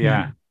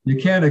 Yeah.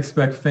 You can't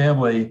expect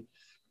family,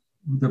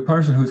 the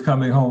person who's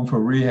coming home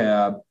from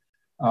rehab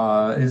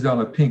is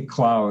on a pink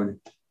cloud,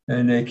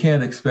 and they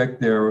can't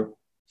expect their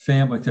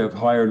family to have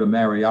hired a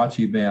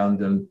mariachi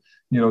band and,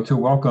 to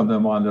welcome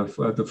them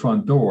at the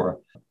front door.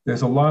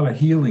 There's a lot of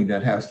healing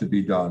that has to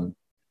be done.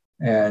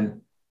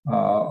 And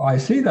I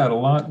see that a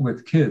lot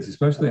with kids,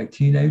 especially like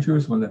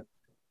teenagers, when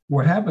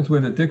what happens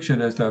with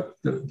addiction is that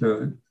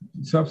the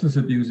substance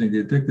abusing, the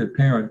addicted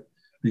parent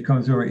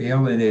becomes very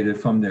alienated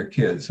from their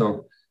kids.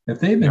 So if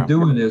they've been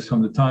doing this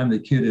from the time the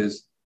kid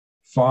is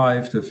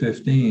 5 to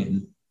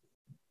 15,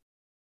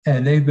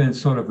 and they've been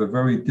sort of a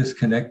very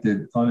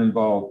disconnected,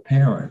 uninvolved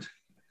parent,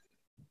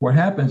 what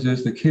happens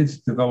is the kids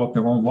develop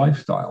their own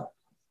lifestyle.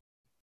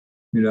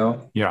 You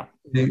know,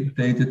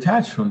 they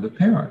detach from the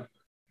parent.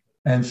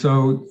 And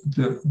so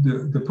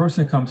the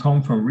person comes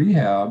home from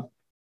rehab,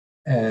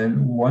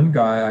 and one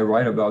guy I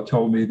write about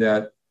told me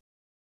that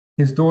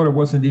his daughter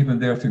wasn't even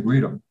there to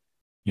greet him.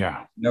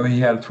 Yeah. You know, he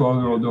had a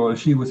 12-year-old daughter.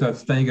 She was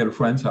staying at a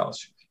friend's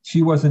house.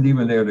 She wasn't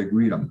even there to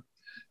greet him.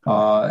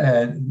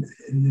 And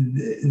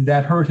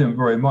that hurt him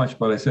very much.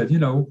 But I said, you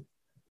know,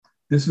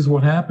 this is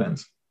what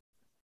happens.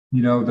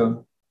 You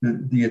know,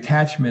 the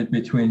attachment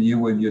between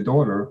you and your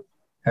daughter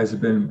has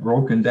been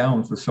broken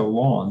down for so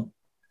long.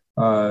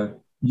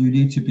 You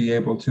need to be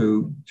able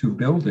to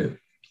build it,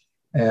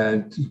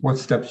 and what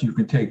steps you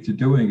can take to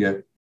doing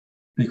it,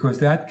 because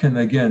that can,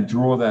 again,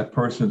 draw that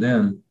person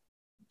in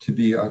to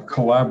be a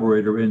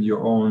collaborator in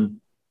your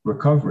own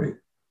recovery.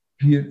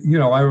 You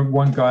know,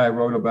 one guy I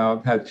wrote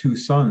about had 2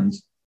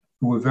 sons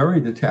who were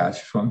very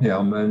detached from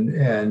him,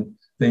 and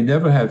they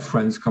never had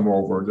friends come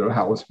over to the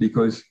house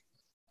because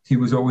he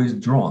was always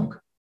drunk.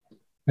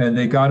 And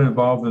they got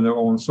involved in their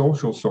own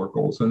social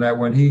circles, and that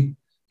when he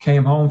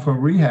came home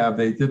from rehab,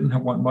 they didn't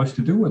want much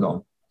to do with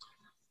him.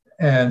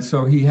 And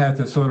so he had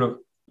to sort of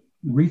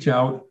reach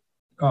out.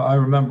 I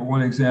remember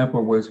one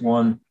example was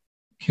one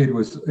kid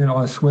was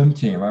on a swim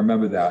team. I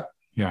remember that.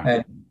 Yeah.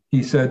 And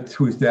he said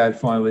to his dad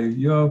finally,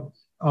 you know,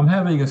 I'm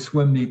having a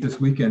swim meet this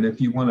weekend. If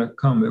you want to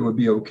come, it would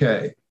be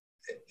okay.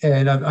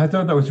 And I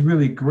thought that was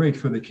really great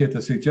for the kid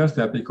to suggest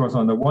that, because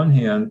on the one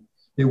hand,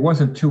 it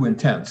wasn't too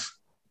intense.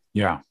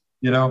 Yeah.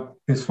 You know,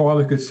 his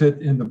father could sit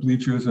in the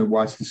bleachers and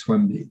watch the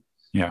swim meet.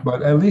 Yeah.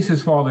 But at least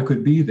his father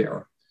could be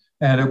there.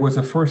 And it was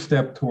a first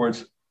step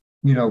towards,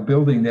 you know,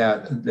 building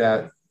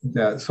that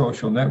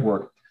social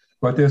network.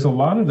 But there's a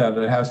lot of that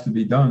has to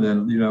be done.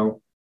 And, you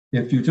know,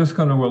 if you're just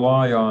going to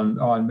rely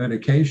on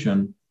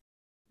medication,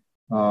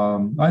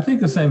 I think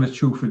the same is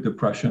true for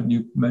depression.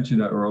 You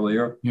mentioned that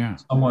earlier. Yeah.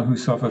 Someone who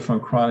suffers from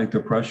chronic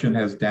depression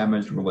has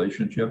damaged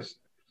relationships.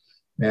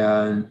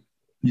 And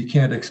you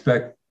can't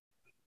expect,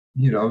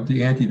 you know,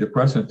 the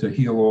antidepressant to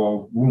heal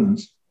all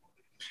wounds.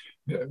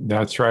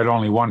 That's right.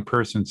 Only one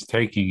person's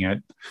taking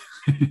it.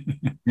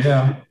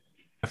 Yeah.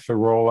 The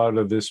rollout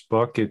of this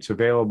book, it's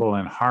available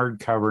in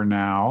hardcover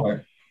now.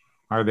 Right.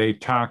 Are they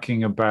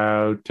talking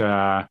about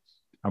a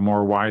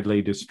more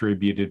widely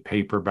distributed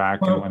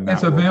paperback? Well,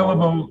 it's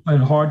available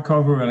in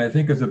hardcover, and I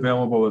think it's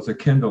available as a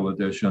Kindle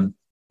edition.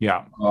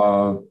 Yeah.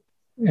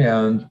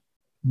 And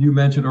you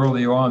mentioned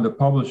early on the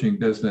publishing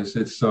business.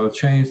 It's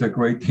changed a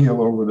great deal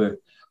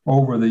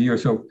over the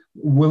years. So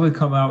will it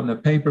come out in a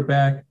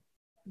paperback?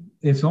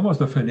 It's almost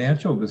a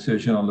financial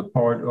decision on the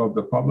part of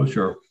the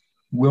publisher.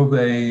 Will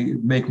they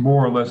make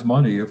more or less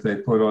money if they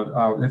put it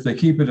out? If they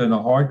keep it in a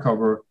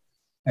hardcover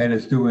and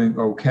it's doing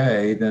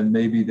okay, then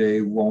maybe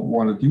they won't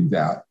want to do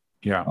that.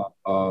 Yeah.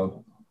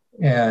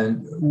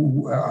 And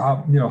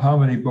you know, how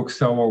many books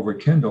sell over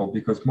Kindle?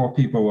 Because more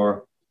people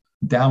are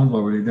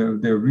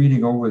downloading. They're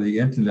reading over the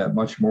internet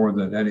much more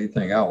than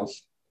anything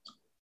else.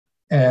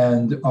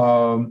 And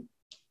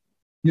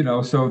you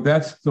know, so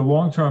that's the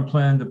long-term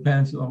plan.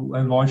 Depends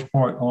in large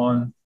part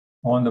on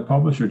the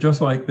publisher. Just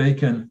like they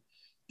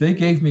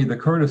gave me the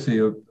courtesy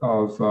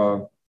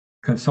of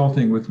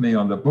consulting with me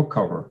on the book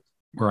cover.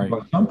 Right.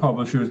 But some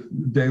publishers,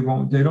 they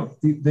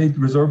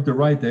reserve the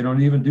right. They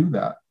don't even do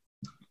that.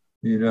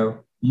 You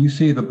know, you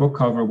see the book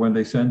cover when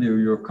they send you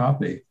your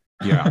copy.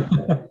 Yeah.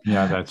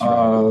 Yeah, that's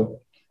right.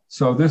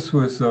 So this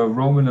was,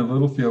 Roman and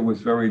Littlefield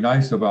was very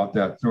nice about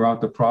that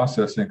throughout the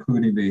process,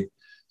 including me.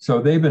 So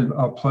they've been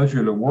a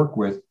pleasure to work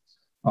with.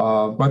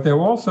 But they're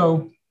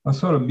also a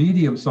sort of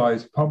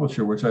medium-sized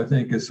publisher, which I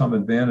think is some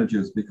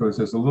advantages because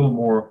there's a little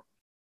more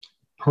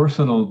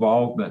personal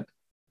involvement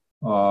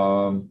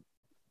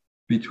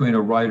between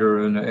a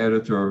writer and an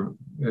editor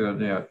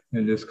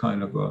in this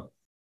kind of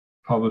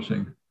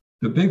publishing.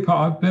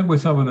 I've been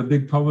with some of the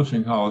big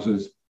publishing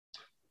houses,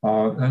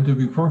 and to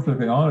be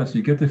perfectly honest,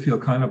 you get to feel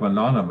kind of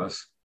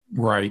anonymous.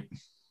 Right.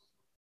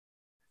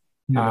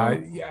 You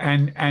know?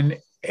 And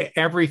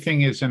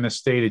everything is in a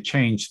state of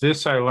change.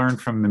 This I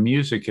learned from the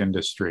music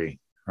industry,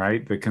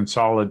 right? The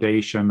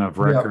consolidation of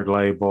record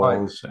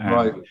labels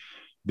and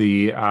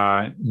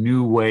the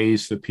new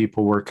ways that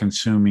people were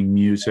consuming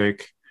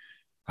music.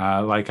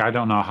 Like, I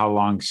don't know how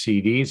long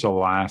CDs will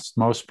last.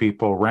 Most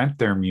people rent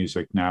their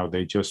music now.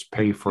 They just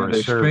pay for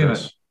a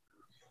service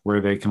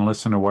where they can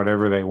listen to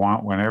whatever they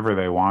want, whenever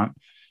they want.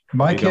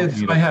 My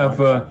kids, I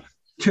have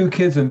 2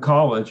 kids in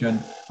college,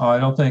 and I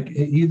don't think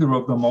either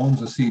of them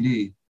owns a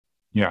CD.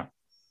 Yeah.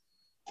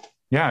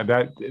 Yeah,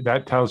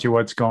 that tells you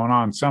what's going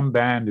on. Some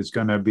band is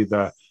going to be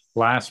the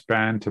last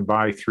band to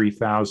buy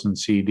 3,000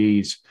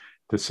 CDs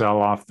to sell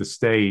off the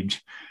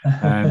stage.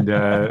 And,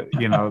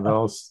 you know,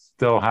 they'll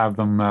still have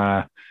them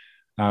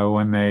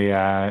when they,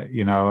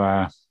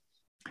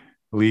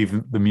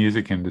 leave the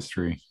music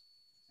industry.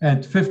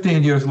 And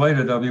 15 years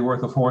later, they'll be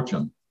worth a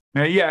fortune.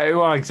 Yeah,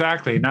 well,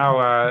 exactly.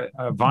 Now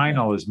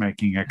vinyl is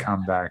making a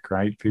comeback,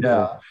 right?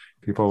 Yeah.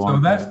 People So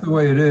want that's that. the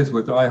way it is.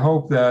 With I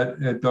hope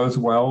that it does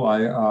well.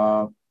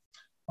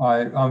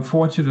 I'm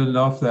fortunate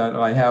enough that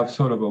I have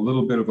sort of a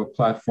little bit of a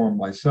platform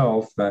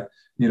myself. That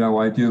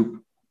I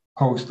do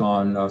post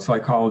on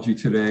Psychology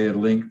Today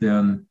and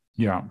LinkedIn,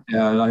 Yeah.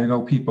 and I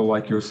know people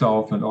like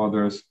yourself and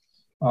others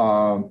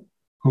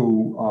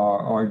who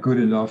are good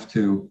enough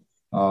to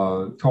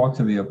talk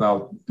to me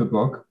about the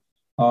book.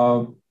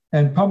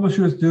 And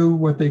publishers do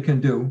what they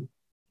can do.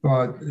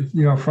 But,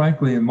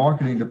 frankly,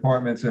 marketing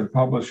departments and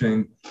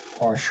publishing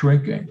are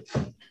shrinking.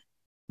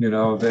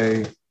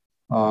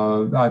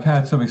 I've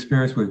had some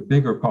experience with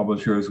bigger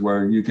publishers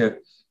where you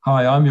get,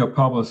 hi, I'm your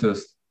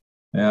publicist,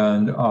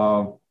 and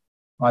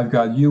I've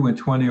got you and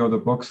 20 other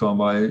books on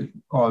my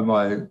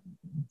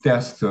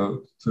desk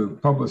to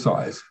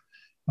publicize.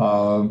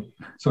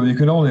 So you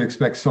can only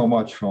expect so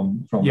much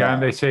from Yeah,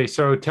 and that. they say,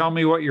 so tell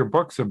me what your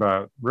book's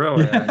about.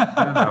 Really?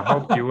 I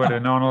hoped you would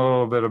have known a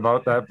little bit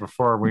about that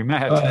before we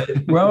met.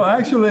 Well,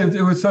 actually,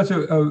 it was such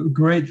a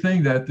great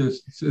thing that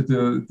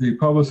the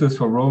publicist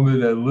for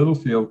Roman and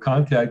Littlefield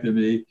contacted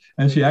me,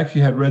 and she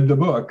actually had read the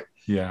book,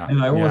 Yeah,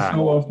 and I almost yeah.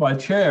 fell off my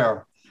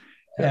chair.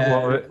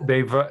 Well,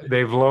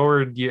 they've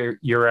lowered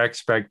your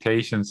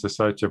expectations to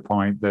such a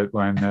point that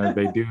when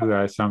they do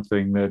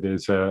something that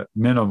is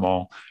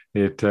minimal,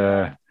 it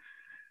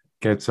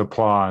gets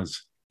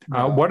applause.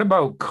 What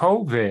about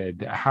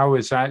COVID? How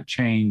has that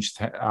changed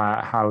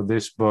how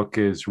this book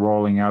is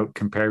rolling out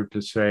compared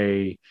to,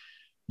 say,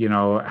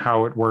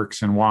 How It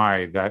Works and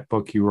Why, that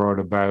book you wrote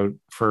about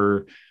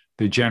for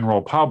the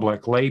general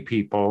public, lay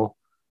people,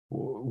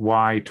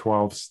 why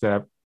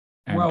 12-step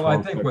and Well, I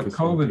think 12-step what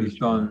COVID has facilitation?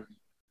 done,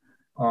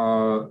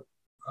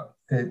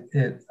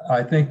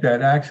 I think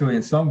that actually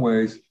in some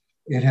ways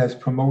it has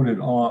promoted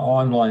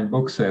online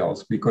book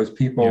sales because Yeah,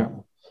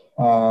 people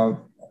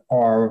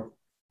are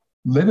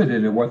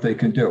limited in what they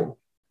can do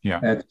yeah,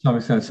 at some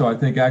extent. So I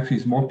think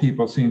actually more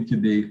people seem to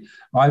be,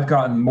 I've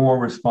gotten more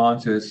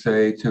responses,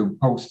 say, to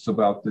posts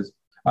about this.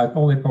 I've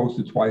only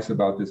posted twice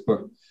about this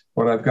book,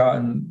 but I've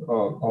gotten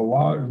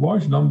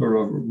large number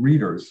of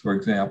readers, for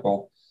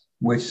example,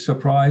 which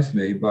surprised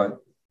me. But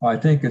I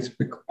think it's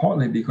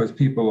partly because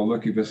people are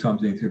looking for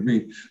something to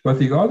read. But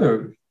the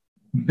other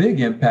big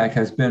impact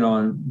has been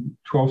on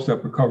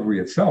 12-step recovery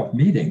itself,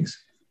 meetings.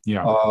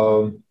 yeah.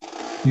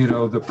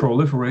 The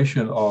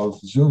proliferation of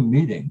Zoom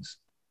meetings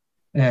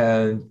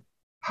and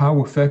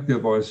how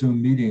effective are Zoom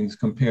meetings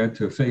compared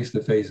to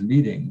face-to-face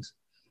meetings.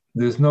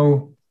 There's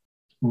no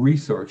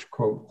research,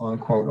 quote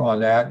unquote,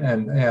 on that,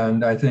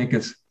 and I think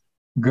it's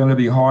going to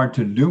be hard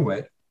to do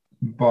it.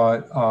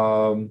 But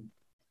I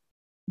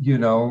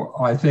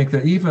think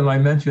that even I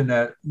mentioned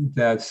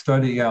that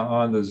study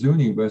on the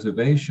Zuni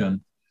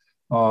reservation.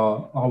 A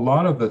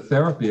lot of the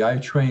therapy, I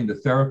trained the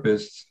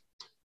therapists,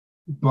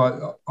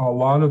 but a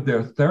lot of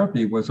their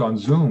therapy was on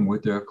Zoom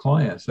with their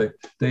clients.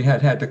 They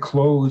had to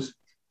close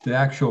the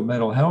actual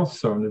mental health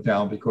center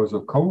down because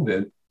of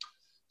COVID.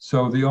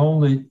 So the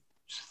only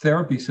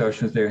therapy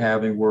sessions they're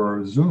having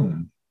were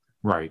Zoom.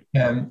 Right.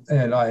 And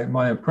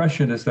my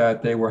impression is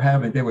that they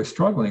were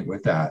struggling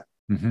with that.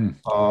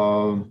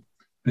 Mm-hmm.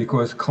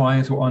 Because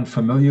clients were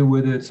unfamiliar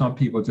with it. Some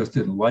people just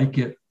didn't like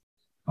it.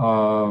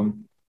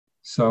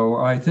 So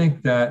I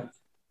think that,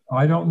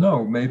 I don't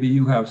know, maybe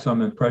you have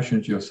some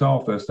impressions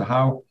yourself as to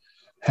how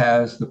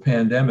has the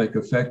pandemic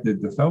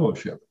affected the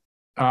fellowship?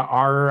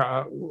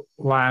 Our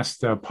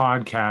last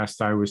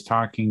podcast, I was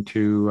talking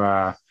to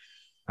a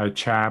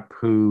chap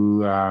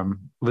who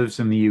lives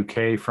in the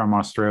UK from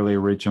Australia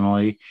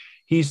originally.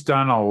 He's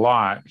done a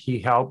lot. He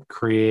helped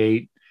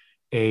create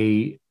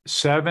a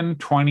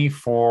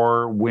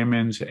 7/24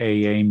 women's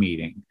AA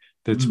meeting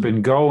that's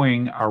been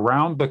going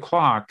around the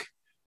clock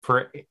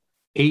for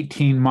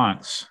 18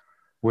 months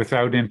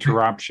without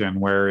interruption,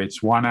 where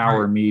it's 1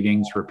 hour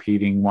meetings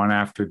repeating one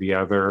after the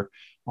other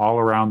all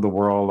around the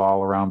world,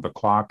 all around the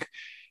clock.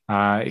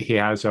 He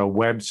has a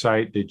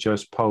website that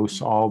just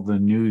posts all the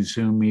new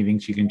Zoom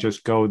meetings. You can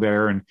just go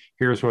there and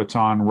here's what's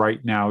on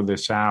right now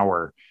this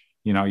hour.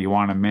 You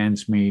want a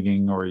men's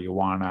meeting or you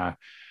want a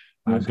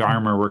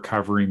Dharma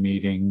recovery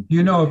meeting. Do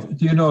you know if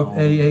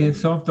AA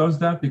itself does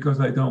that? Because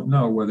I don't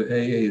know whether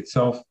AA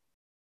itself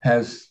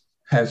has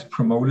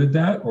promoted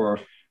that or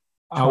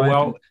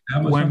well,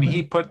 when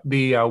he put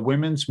the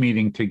women's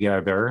meeting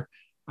together,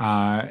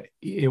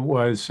 it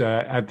was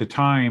at the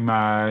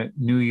time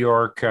New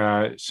York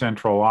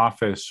central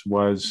office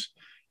was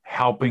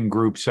helping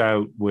groups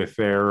out with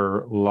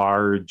their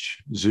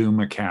large Zoom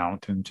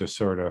account and just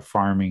sort of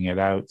farming it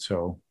out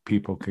so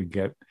people could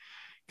get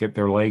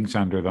their legs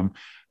under them.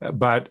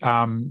 But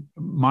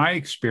my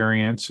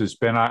experience has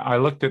been, I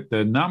looked at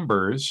the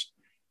numbers,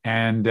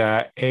 and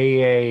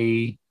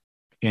AA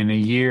in a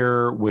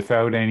year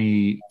without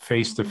any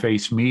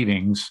face-to-face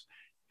meetings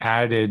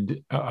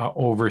added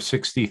over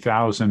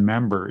 60,000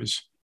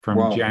 members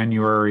from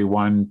January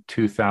 1,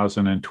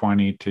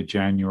 2020 to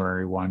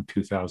January 1,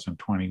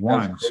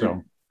 2021.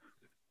 So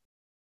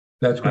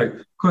That's great.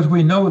 Because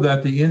we know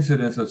that the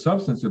incidence of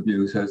substance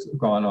abuse has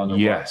gone on the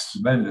rise Yes.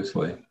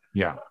 tremendously.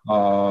 Yeah.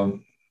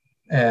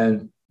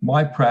 And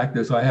my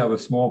practice, I have a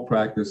small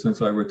practice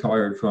since I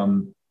retired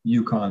from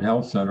Yukon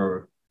Health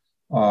Center.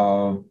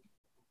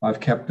 I've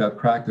kept that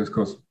practice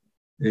because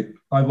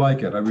I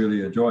like it. I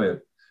really enjoy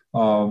it.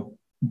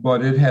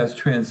 But it has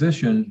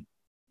transitioned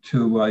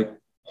to like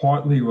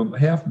partly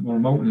half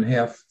remote and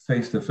half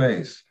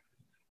face-to-face.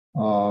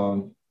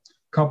 A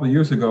couple of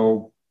years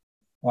ago,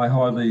 I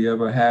hardly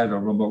ever had a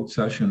remote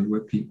session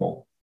with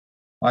people.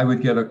 I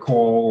would get a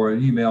call or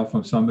an email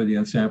from somebody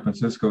in San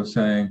Francisco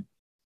saying,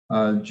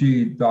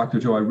 gee, Dr.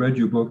 Joe, I read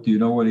your book. Do you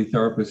know any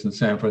therapists in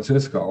San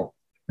Francisco?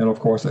 And of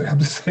course, I have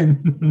to say,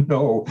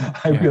 no,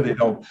 I really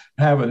don't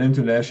have an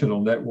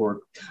international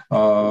network.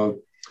 And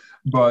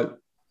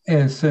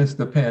since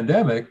the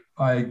pandemic,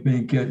 I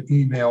get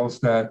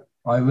emails that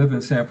I live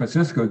in San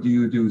Francisco. Do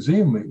you do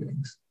Zoom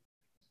meetings?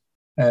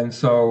 And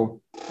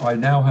so I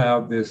now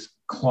have this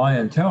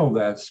clientele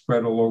that's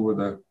spread all over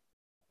the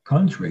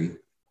country.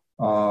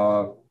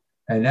 And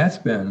that's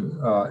been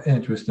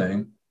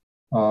interesting.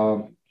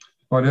 But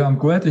I'm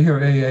glad to hear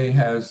AA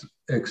has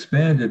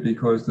expanded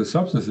because the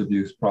substance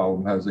abuse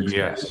problem has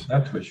expanded. Yes.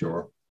 That's for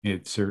sure.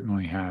 It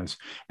certainly has.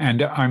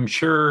 And I'm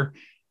sure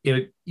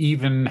it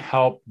even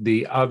helped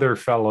the other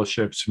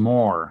fellowships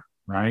more,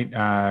 right?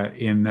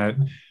 In that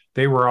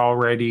they were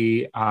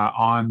already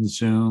on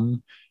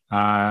Zoom.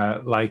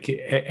 Like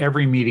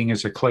every meeting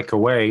is a click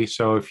away.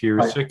 So if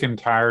you're sick and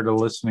tired of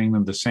listening to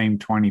the same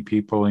 20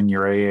 people in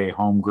your AA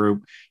home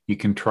group, you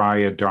can try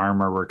a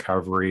Dharma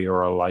recovery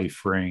or a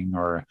life ring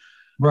or,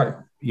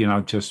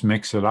 just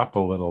mix it up a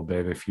little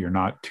bit if you're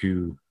not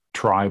too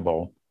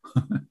tribal.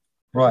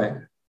 Right.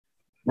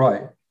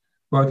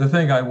 But the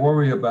thing I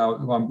worry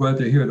about, I'm glad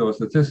to hear those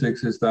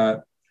statistics, is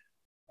that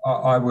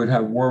I would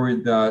have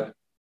worried that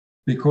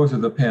because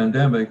of the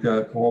pandemic,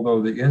 that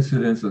although the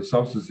incidence of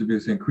substance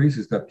abuse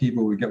increases, that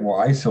people would get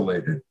more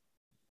isolated,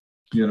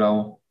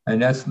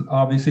 and that's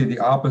obviously the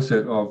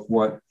opposite of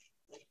what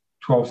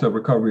 12-step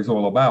recovery is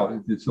all about.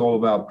 It's all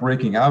about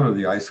breaking out of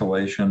the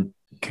isolation,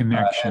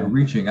 connection, and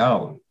reaching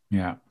out.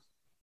 Yeah.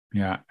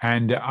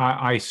 And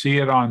I see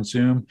it on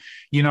Zoom.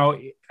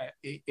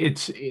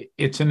 It's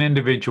an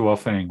individual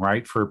thing,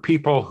 right? For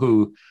people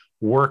who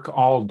work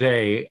all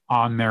day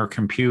on their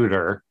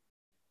computer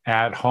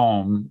at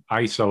home,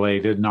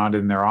 isolated, not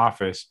in their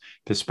office,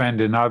 to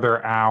spend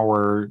another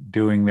hour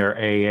doing their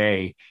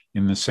AA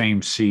in the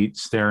same seat,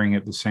 staring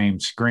at the same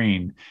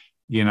screen,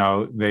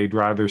 they'd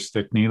rather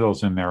stick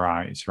needles in their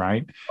eyes,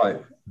 right?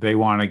 They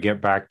want to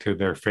get back to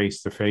their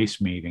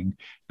face-to-face meeting.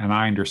 And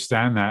I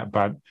understand that,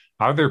 but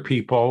other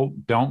people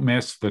don't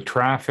miss the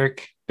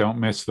traffic, don't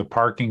miss the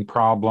parking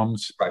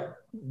problems,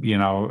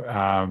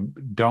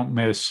 don't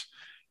miss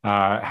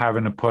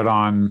having to put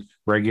on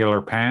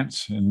regular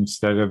pants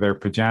instead of their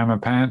pajama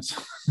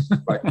pants.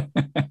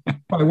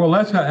 Well,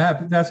 that's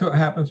what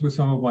happens with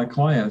some of my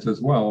clients as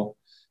well,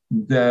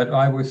 that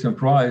I was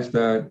surprised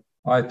that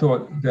I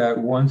thought that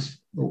once,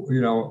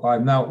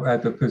 I'm now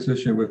at the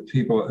position with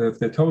people, if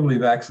they're totally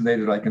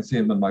vaccinated, I can see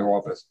them in my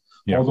office.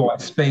 Yeah. Although I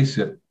space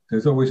it,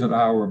 there's always an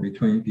hour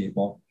between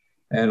people,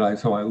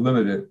 so I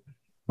limit it.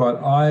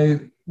 But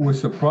I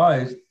was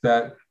surprised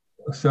that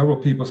several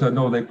people said,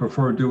 no, they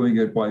prefer doing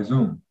it by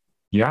Zoom.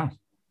 Yeah.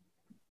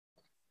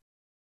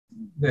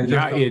 They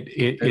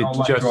don't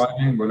like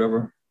driving,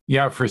 whatever.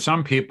 Yeah, for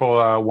some people,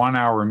 a 1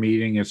 hour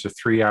meeting is a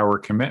 3 hour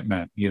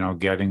commitment,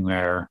 getting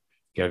there,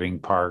 getting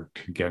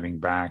parked, getting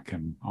back,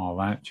 and all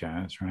that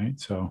jazz, right?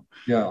 So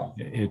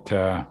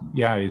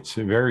it's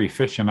very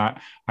efficient.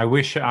 I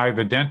wish I have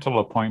a dental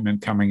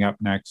appointment coming up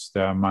next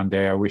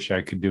Monday. I wish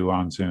I could do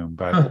on Zoom,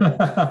 but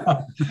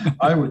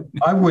I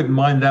wouldn't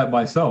mind that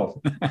myself.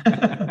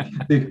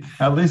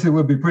 At least it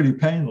would be pretty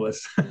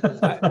painless.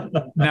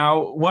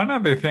 Now, one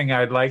other thing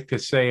I'd like to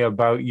say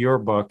about your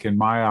book and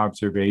my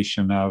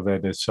observation of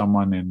it as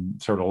someone in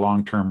sort of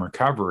long-term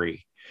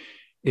recovery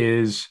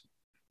is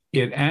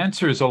it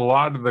answers a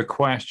lot of the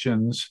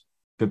questions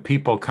that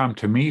people come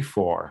to me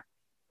for.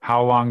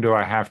 How long do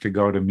I have to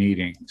go to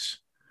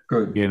meetings?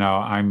 Good.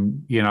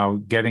 I'm,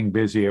 getting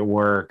busy at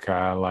work,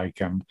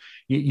 and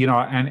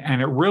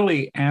it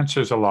really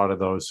answers a lot of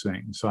those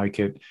things. Like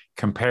it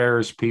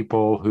compares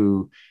people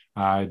who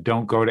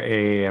don't go to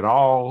AA at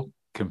all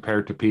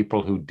compared to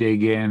people who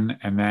dig in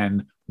and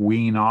then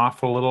wean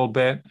off a little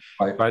bit.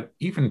 Right. But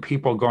even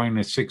people going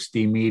to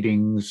 60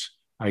 meetings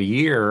a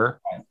year,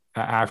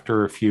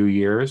 after a few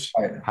years,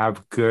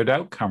 have good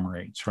outcome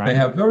rates, right? They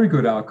have very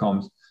good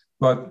outcomes.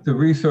 But the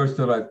research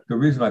the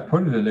reason I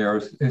put it in there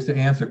is to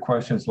answer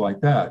questions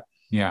like that.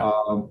 Yeah.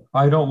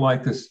 I don't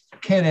like this,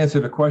 can't answer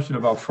the question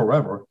about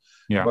forever.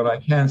 Yeah. But I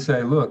can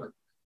say, look,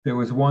 there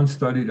was one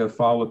study that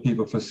followed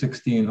people for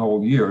 16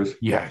 whole years.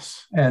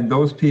 Yes. And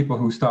those people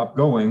who stopped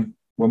going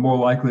were more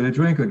likely to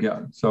drink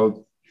again.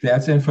 So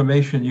that's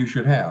information you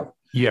should have.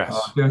 Yes.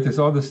 There's this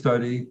other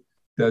study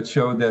that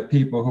showed that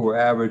people who were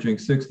averaging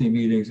 60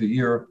 meetings a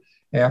year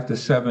after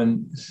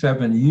seven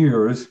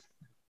years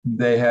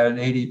they had an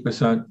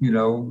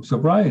 80%,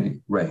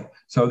 sobriety rate.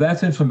 So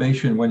that's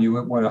information when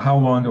how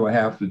long do I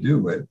have to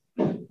do it?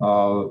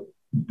 Uh,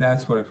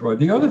 that's what I thought.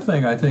 The other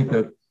thing I think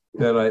that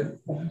I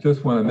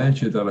just want to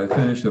mention that I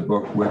finished the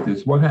book with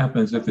is what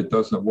happens if it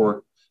doesn't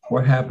work?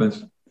 What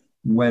happens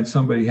when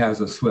somebody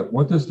has a slip?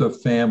 What does the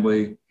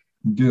family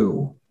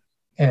do?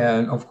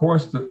 And of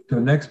course, the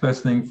next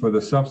best thing for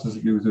the substance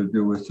abuser to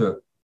do is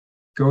to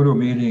go to a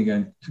meeting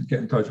and to get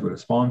in touch with a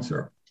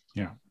sponsor.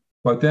 Yeah.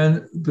 But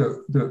then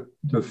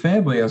the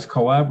family as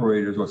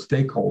collaborators or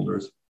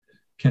stakeholders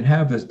can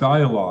have this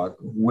dialogue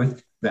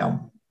with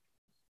them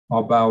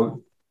about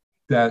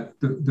that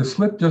the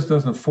slip just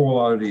doesn't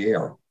fall out of the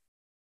air.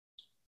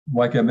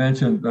 Like I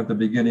mentioned at the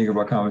beginning of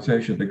our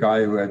conversation, the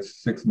guy who had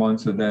 6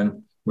 months and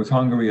then was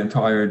hungry and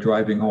tired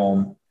driving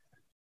home.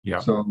 Yeah.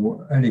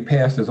 So, and he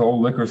passed his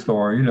old liquor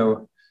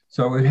store,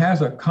 so it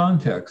has a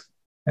context.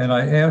 And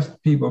I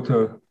asked people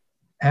to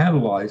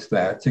analyze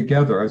that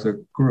together as a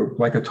group,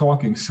 like a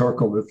talking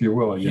circle, if you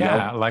will.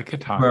 Like a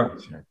talking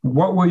circle.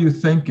 What were you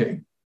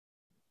thinking?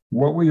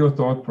 What were your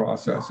thought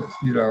processes,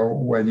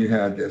 when you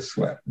had this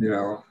slip?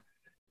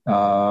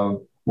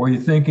 Were you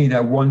thinking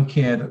that one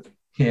can't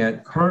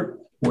hurt?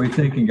 Were you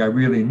thinking I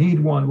really need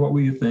one? What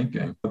were you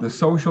thinking? The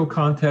social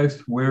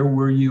context, where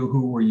were you?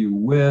 Who were you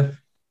with?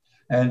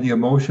 And the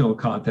emotional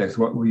context,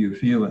 what were you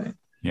feeling?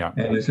 Yeah.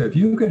 And I said, if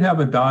you could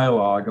have a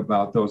dialogue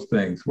about those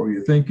things, what were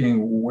you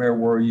thinking? Where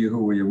were you?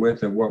 Who were you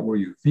with? And what were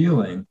you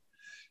feeling?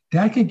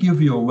 That could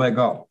give you a leg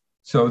up.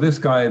 So this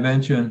guy I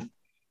mentioned,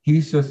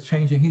 he's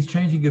changing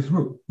his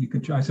route.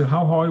 I said,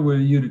 how hard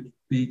would you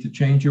be to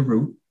change your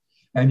route?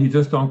 And you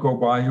just don't go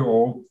by your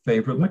old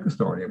favorite liquor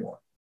store anymore.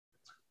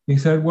 He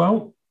said,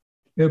 well,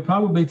 it'll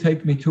probably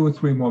take me 2 or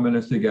 3 more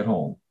minutes to get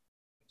home.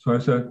 So I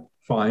said,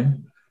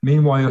 fine.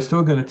 Meanwhile, you're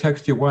still going to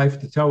text your wife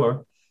to tell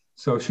her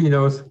so she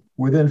knows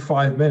within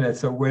 5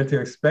 minutes of where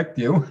to expect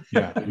you.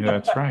 Yeah,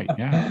 that's right.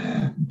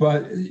 Yeah.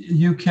 But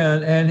you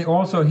can, and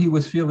also he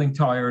was feeling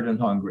tired and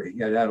hungry. He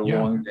had a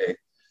long day.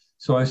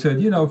 So I said,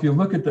 if you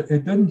look at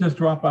it didn't just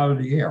drop out of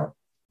the air.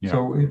 Yeah.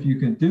 So if you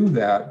can do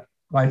that,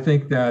 I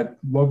think that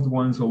loved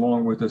ones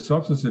along with the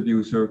substance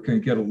abuser can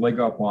get a leg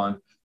up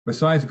on,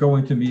 besides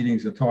going to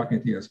meetings and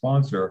talking to your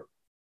sponsor,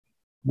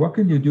 what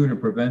can you do to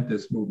prevent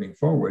this moving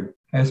forward?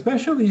 And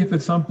especially if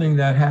it's something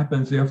that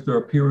happens after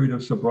a period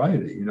of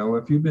sobriety.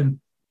 If you've been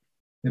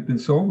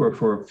sober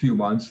for a few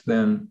months,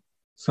 then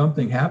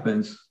something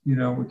happens.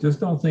 Just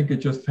don't think it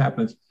just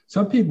happens.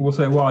 Some people will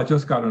say, well, I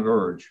just got an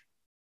urge.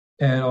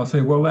 And I'll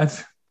say, well,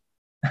 that's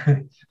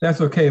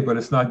okay, but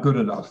it's not good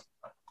enough.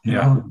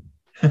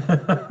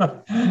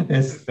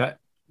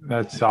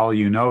 That's all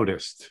you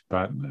noticed,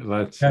 but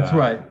let's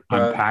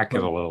unpack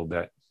it a little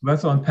bit.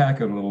 Let's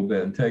unpack it a little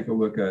bit and take a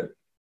look at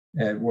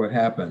what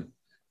happened.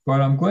 But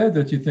I'm glad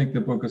that you think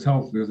the book is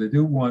helpful, because I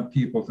do want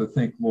people to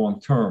think long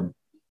term.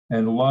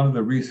 And a lot of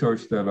the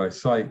research that I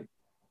cite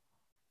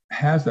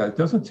has that. It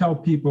doesn't tell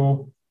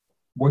people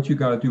what you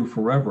got to do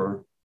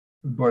forever,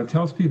 but it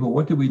tells people,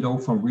 what do we know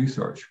from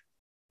research?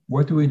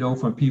 What do we know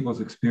from people's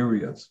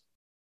experience?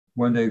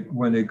 When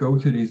they go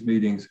to these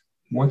meetings,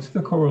 what's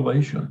the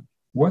correlation?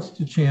 What's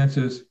the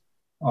chances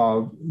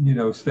of,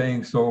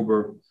 staying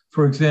sober?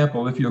 For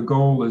example, if your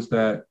goal is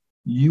that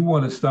you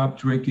want to stop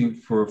drinking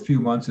for a few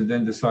months and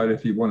then decide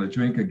if you want to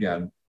drink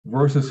again,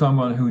 versus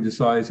someone who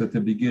decides at the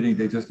beginning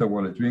they just don't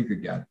want to drink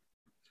again.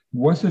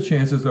 What's the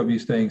chances of you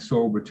staying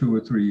sober 2 or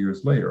 3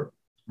 years later?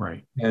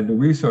 Right. And the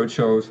research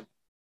shows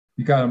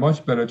you got a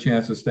much better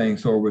chance of staying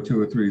sober 2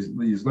 or 3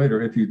 years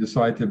later if you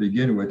decide to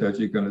begin with that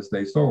you're going to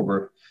stay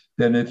sober,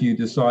 than if you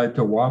decide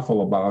to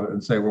waffle about it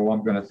and say, well,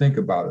 I'm going to think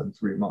about it in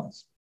 3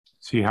 months.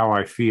 See how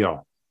I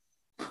feel.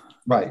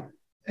 Right.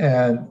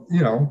 And,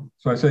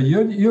 so I say,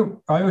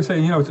 I always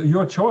say, it's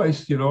your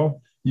choice,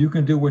 you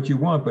can do what you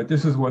want, but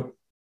this is what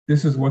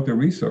the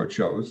research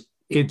shows.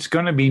 It's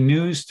going to be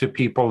news to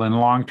people in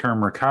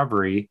long-term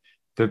recovery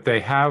that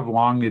they have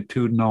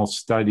longitudinal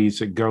studies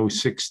that go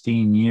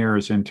 16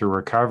 years into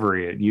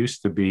recovery. It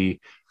used to be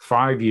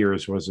 5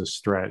 years was a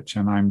stretch.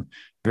 And I'm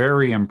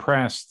very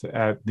impressed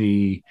at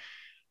the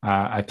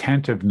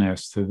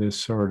attentiveness to these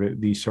sort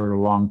of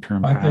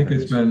long-term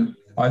patterns.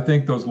 I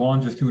think those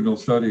longitudinal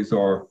studies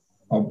are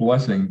a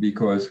blessing,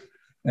 because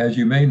as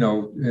you may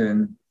know,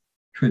 in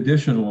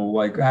traditional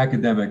like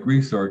academic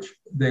research,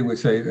 they would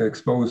say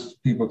expose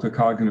people to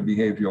cognitive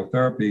behavioral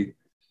therapy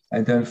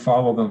and then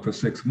follow them for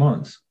 6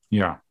 months.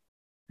 Yeah.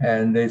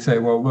 And they say,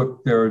 well,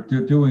 look, they're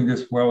doing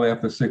this well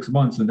after 6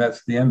 months, and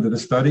that's the end of the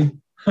study.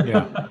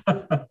 Yeah.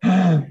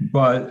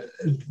 But,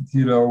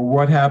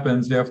 what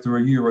happens after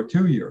a year or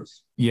 2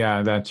 years?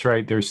 Yeah, that's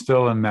right. They're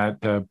still in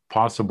that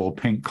possible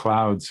pink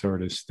cloud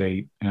sort of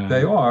state.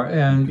 They are.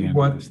 And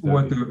what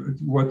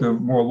the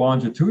more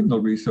longitudinal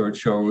research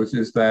shows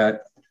is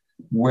that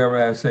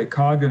whereas, say,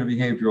 cognitive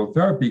behavioral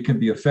therapy can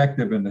be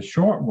effective in the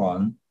short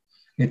run,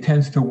 it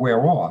tends to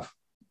wear off,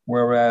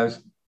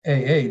 whereas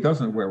AA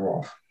doesn't wear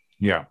off.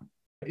 Yeah.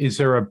 Is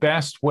there a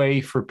best way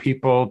for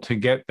people to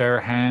get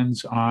their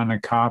hands on a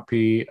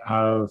copy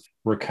of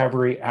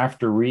Recovery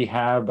After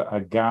Rehab, a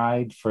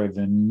guide for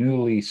the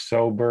newly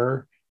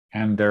sober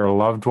and their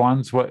loved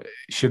ones? What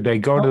should they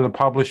go to the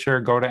publisher,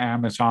 go to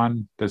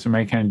Amazon? Does it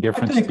make any I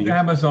difference think to you?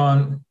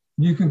 Amazon,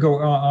 you can go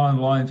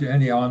online to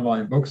any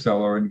online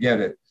bookseller and get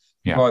it.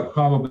 Yeah. But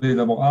probably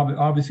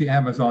obviously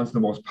Amazon's the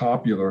most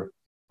popular.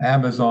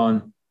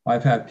 Amazon,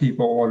 I've had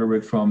people order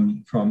it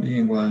from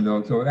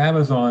England. So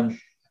Amazon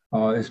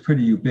is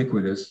pretty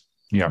ubiquitous.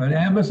 Yeah. And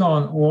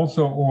Amazon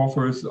also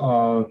offers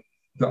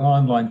the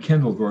online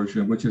Kindle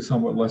version, which is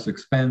somewhat less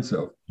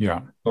expensive. Yeah.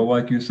 So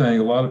like you're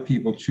saying, a lot of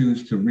people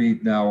choose to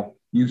read now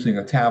using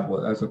a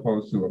tablet as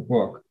opposed to a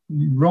book.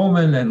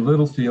 Rowman and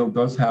Littlefield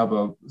does have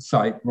a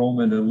site,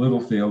 Rowman and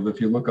Littlefield.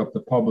 If you look up the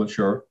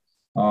publisher,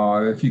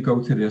 if you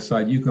go to their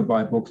site, you can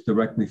buy books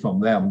directly from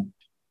them.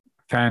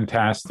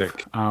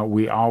 Fantastic.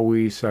 We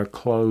always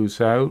close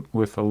out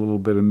with a little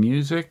bit of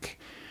music.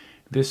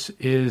 This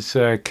is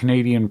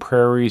Canadian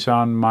Prairies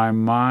on My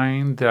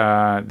Mind.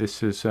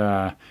 This is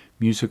a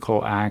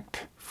musical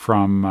act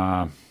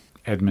from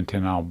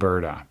Edmonton,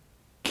 Alberta.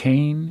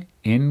 Cane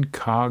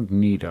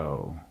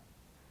Incognito.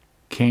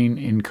 Cane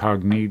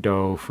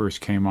Incognito first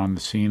came on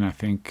the scene, I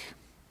think,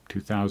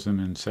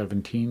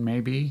 2017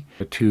 maybe,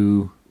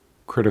 to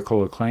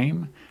critical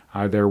acclaim.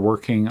 They're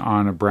working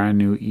on a brand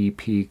new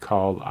EP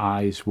called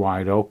Eyes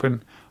Wide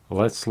Open.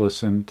 Let's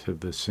listen to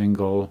the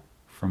single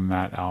from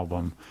that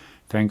album.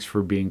 Thanks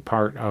for being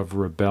part of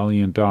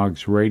Rebellion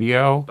Dogs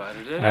Radio.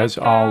 As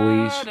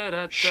always,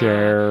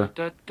 share,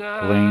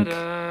 link,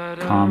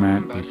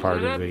 comment, be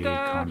part of the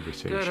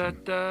conversation.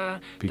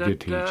 Be good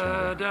to each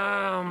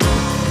other.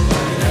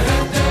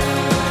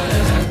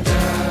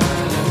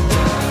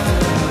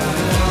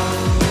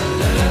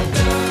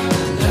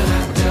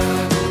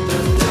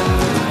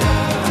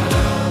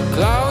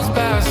 Clouds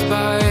pass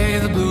by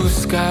the blue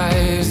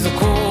skies, the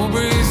cool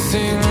breeze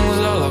sings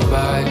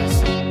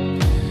lullabies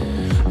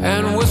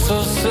and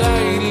whistles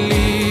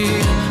slightly.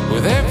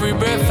 With every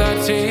breath I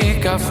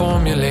take, I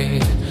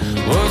formulate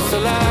words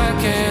till I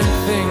can't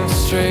think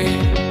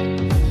straight.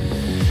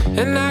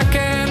 And I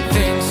can't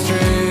think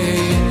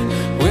straight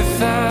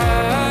with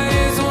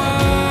eyes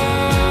wide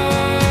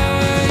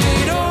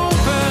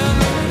open.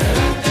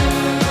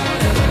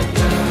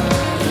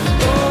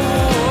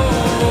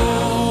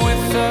 Oh,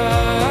 with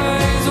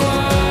eyes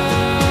wide.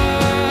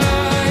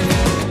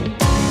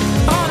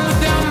 On the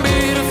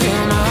downbeat, I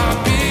feel my heart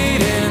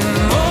beating.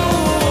 Oh,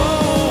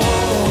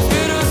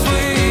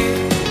 bittersweet,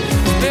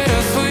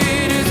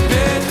 bittersweet, it's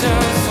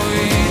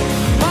bittersweet.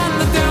 On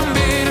the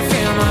downbeat, I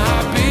feel my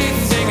heartbeat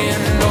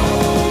singing.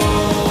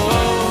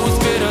 Oh, it's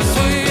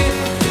bittersweet,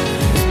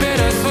 it's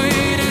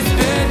bittersweet, it's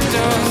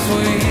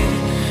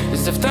bittersweet.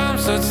 As if time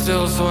stood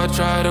still, so I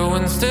try to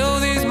instill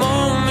these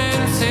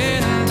moments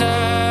in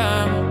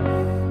time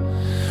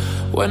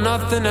where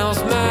nothing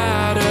else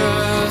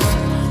matters.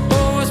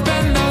 Oh, I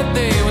spend all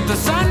day with the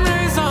sun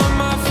rays on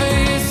my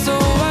face, so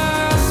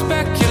I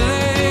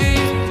speculate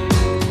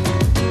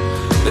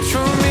the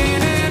true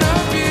meaning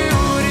of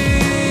beauty,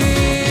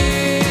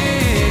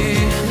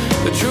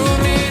 the true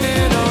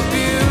meaning of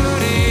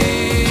beauty,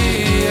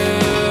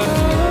 yeah.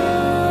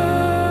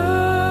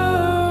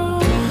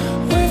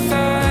 With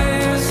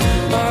eyes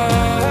wide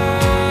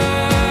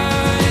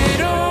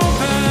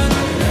open.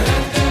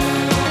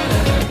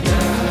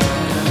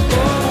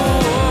 Oh,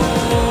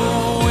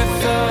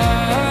 with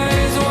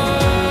eyes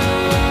wide.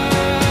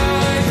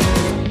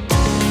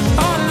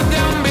 On the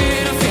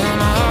downbeat, I feel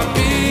my heart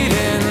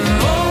beating.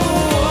 Oh,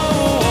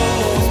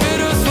 it's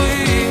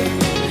bittersweet,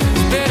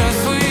 it's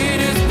bittersweet,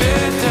 it's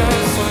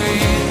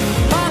bittersweet.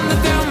 On the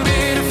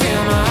downbeat, I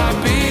feel my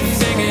heartbeat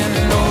singing.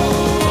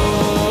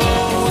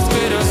 Oh, it's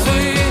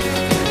bittersweet,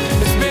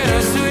 it's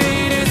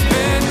bittersweet, it's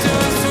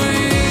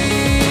bittersweet.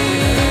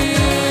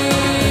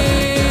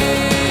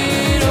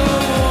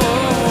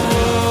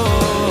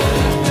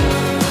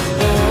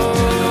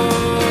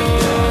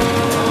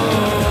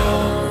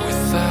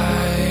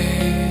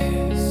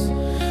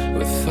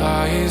 With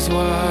eyes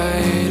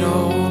wide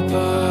open.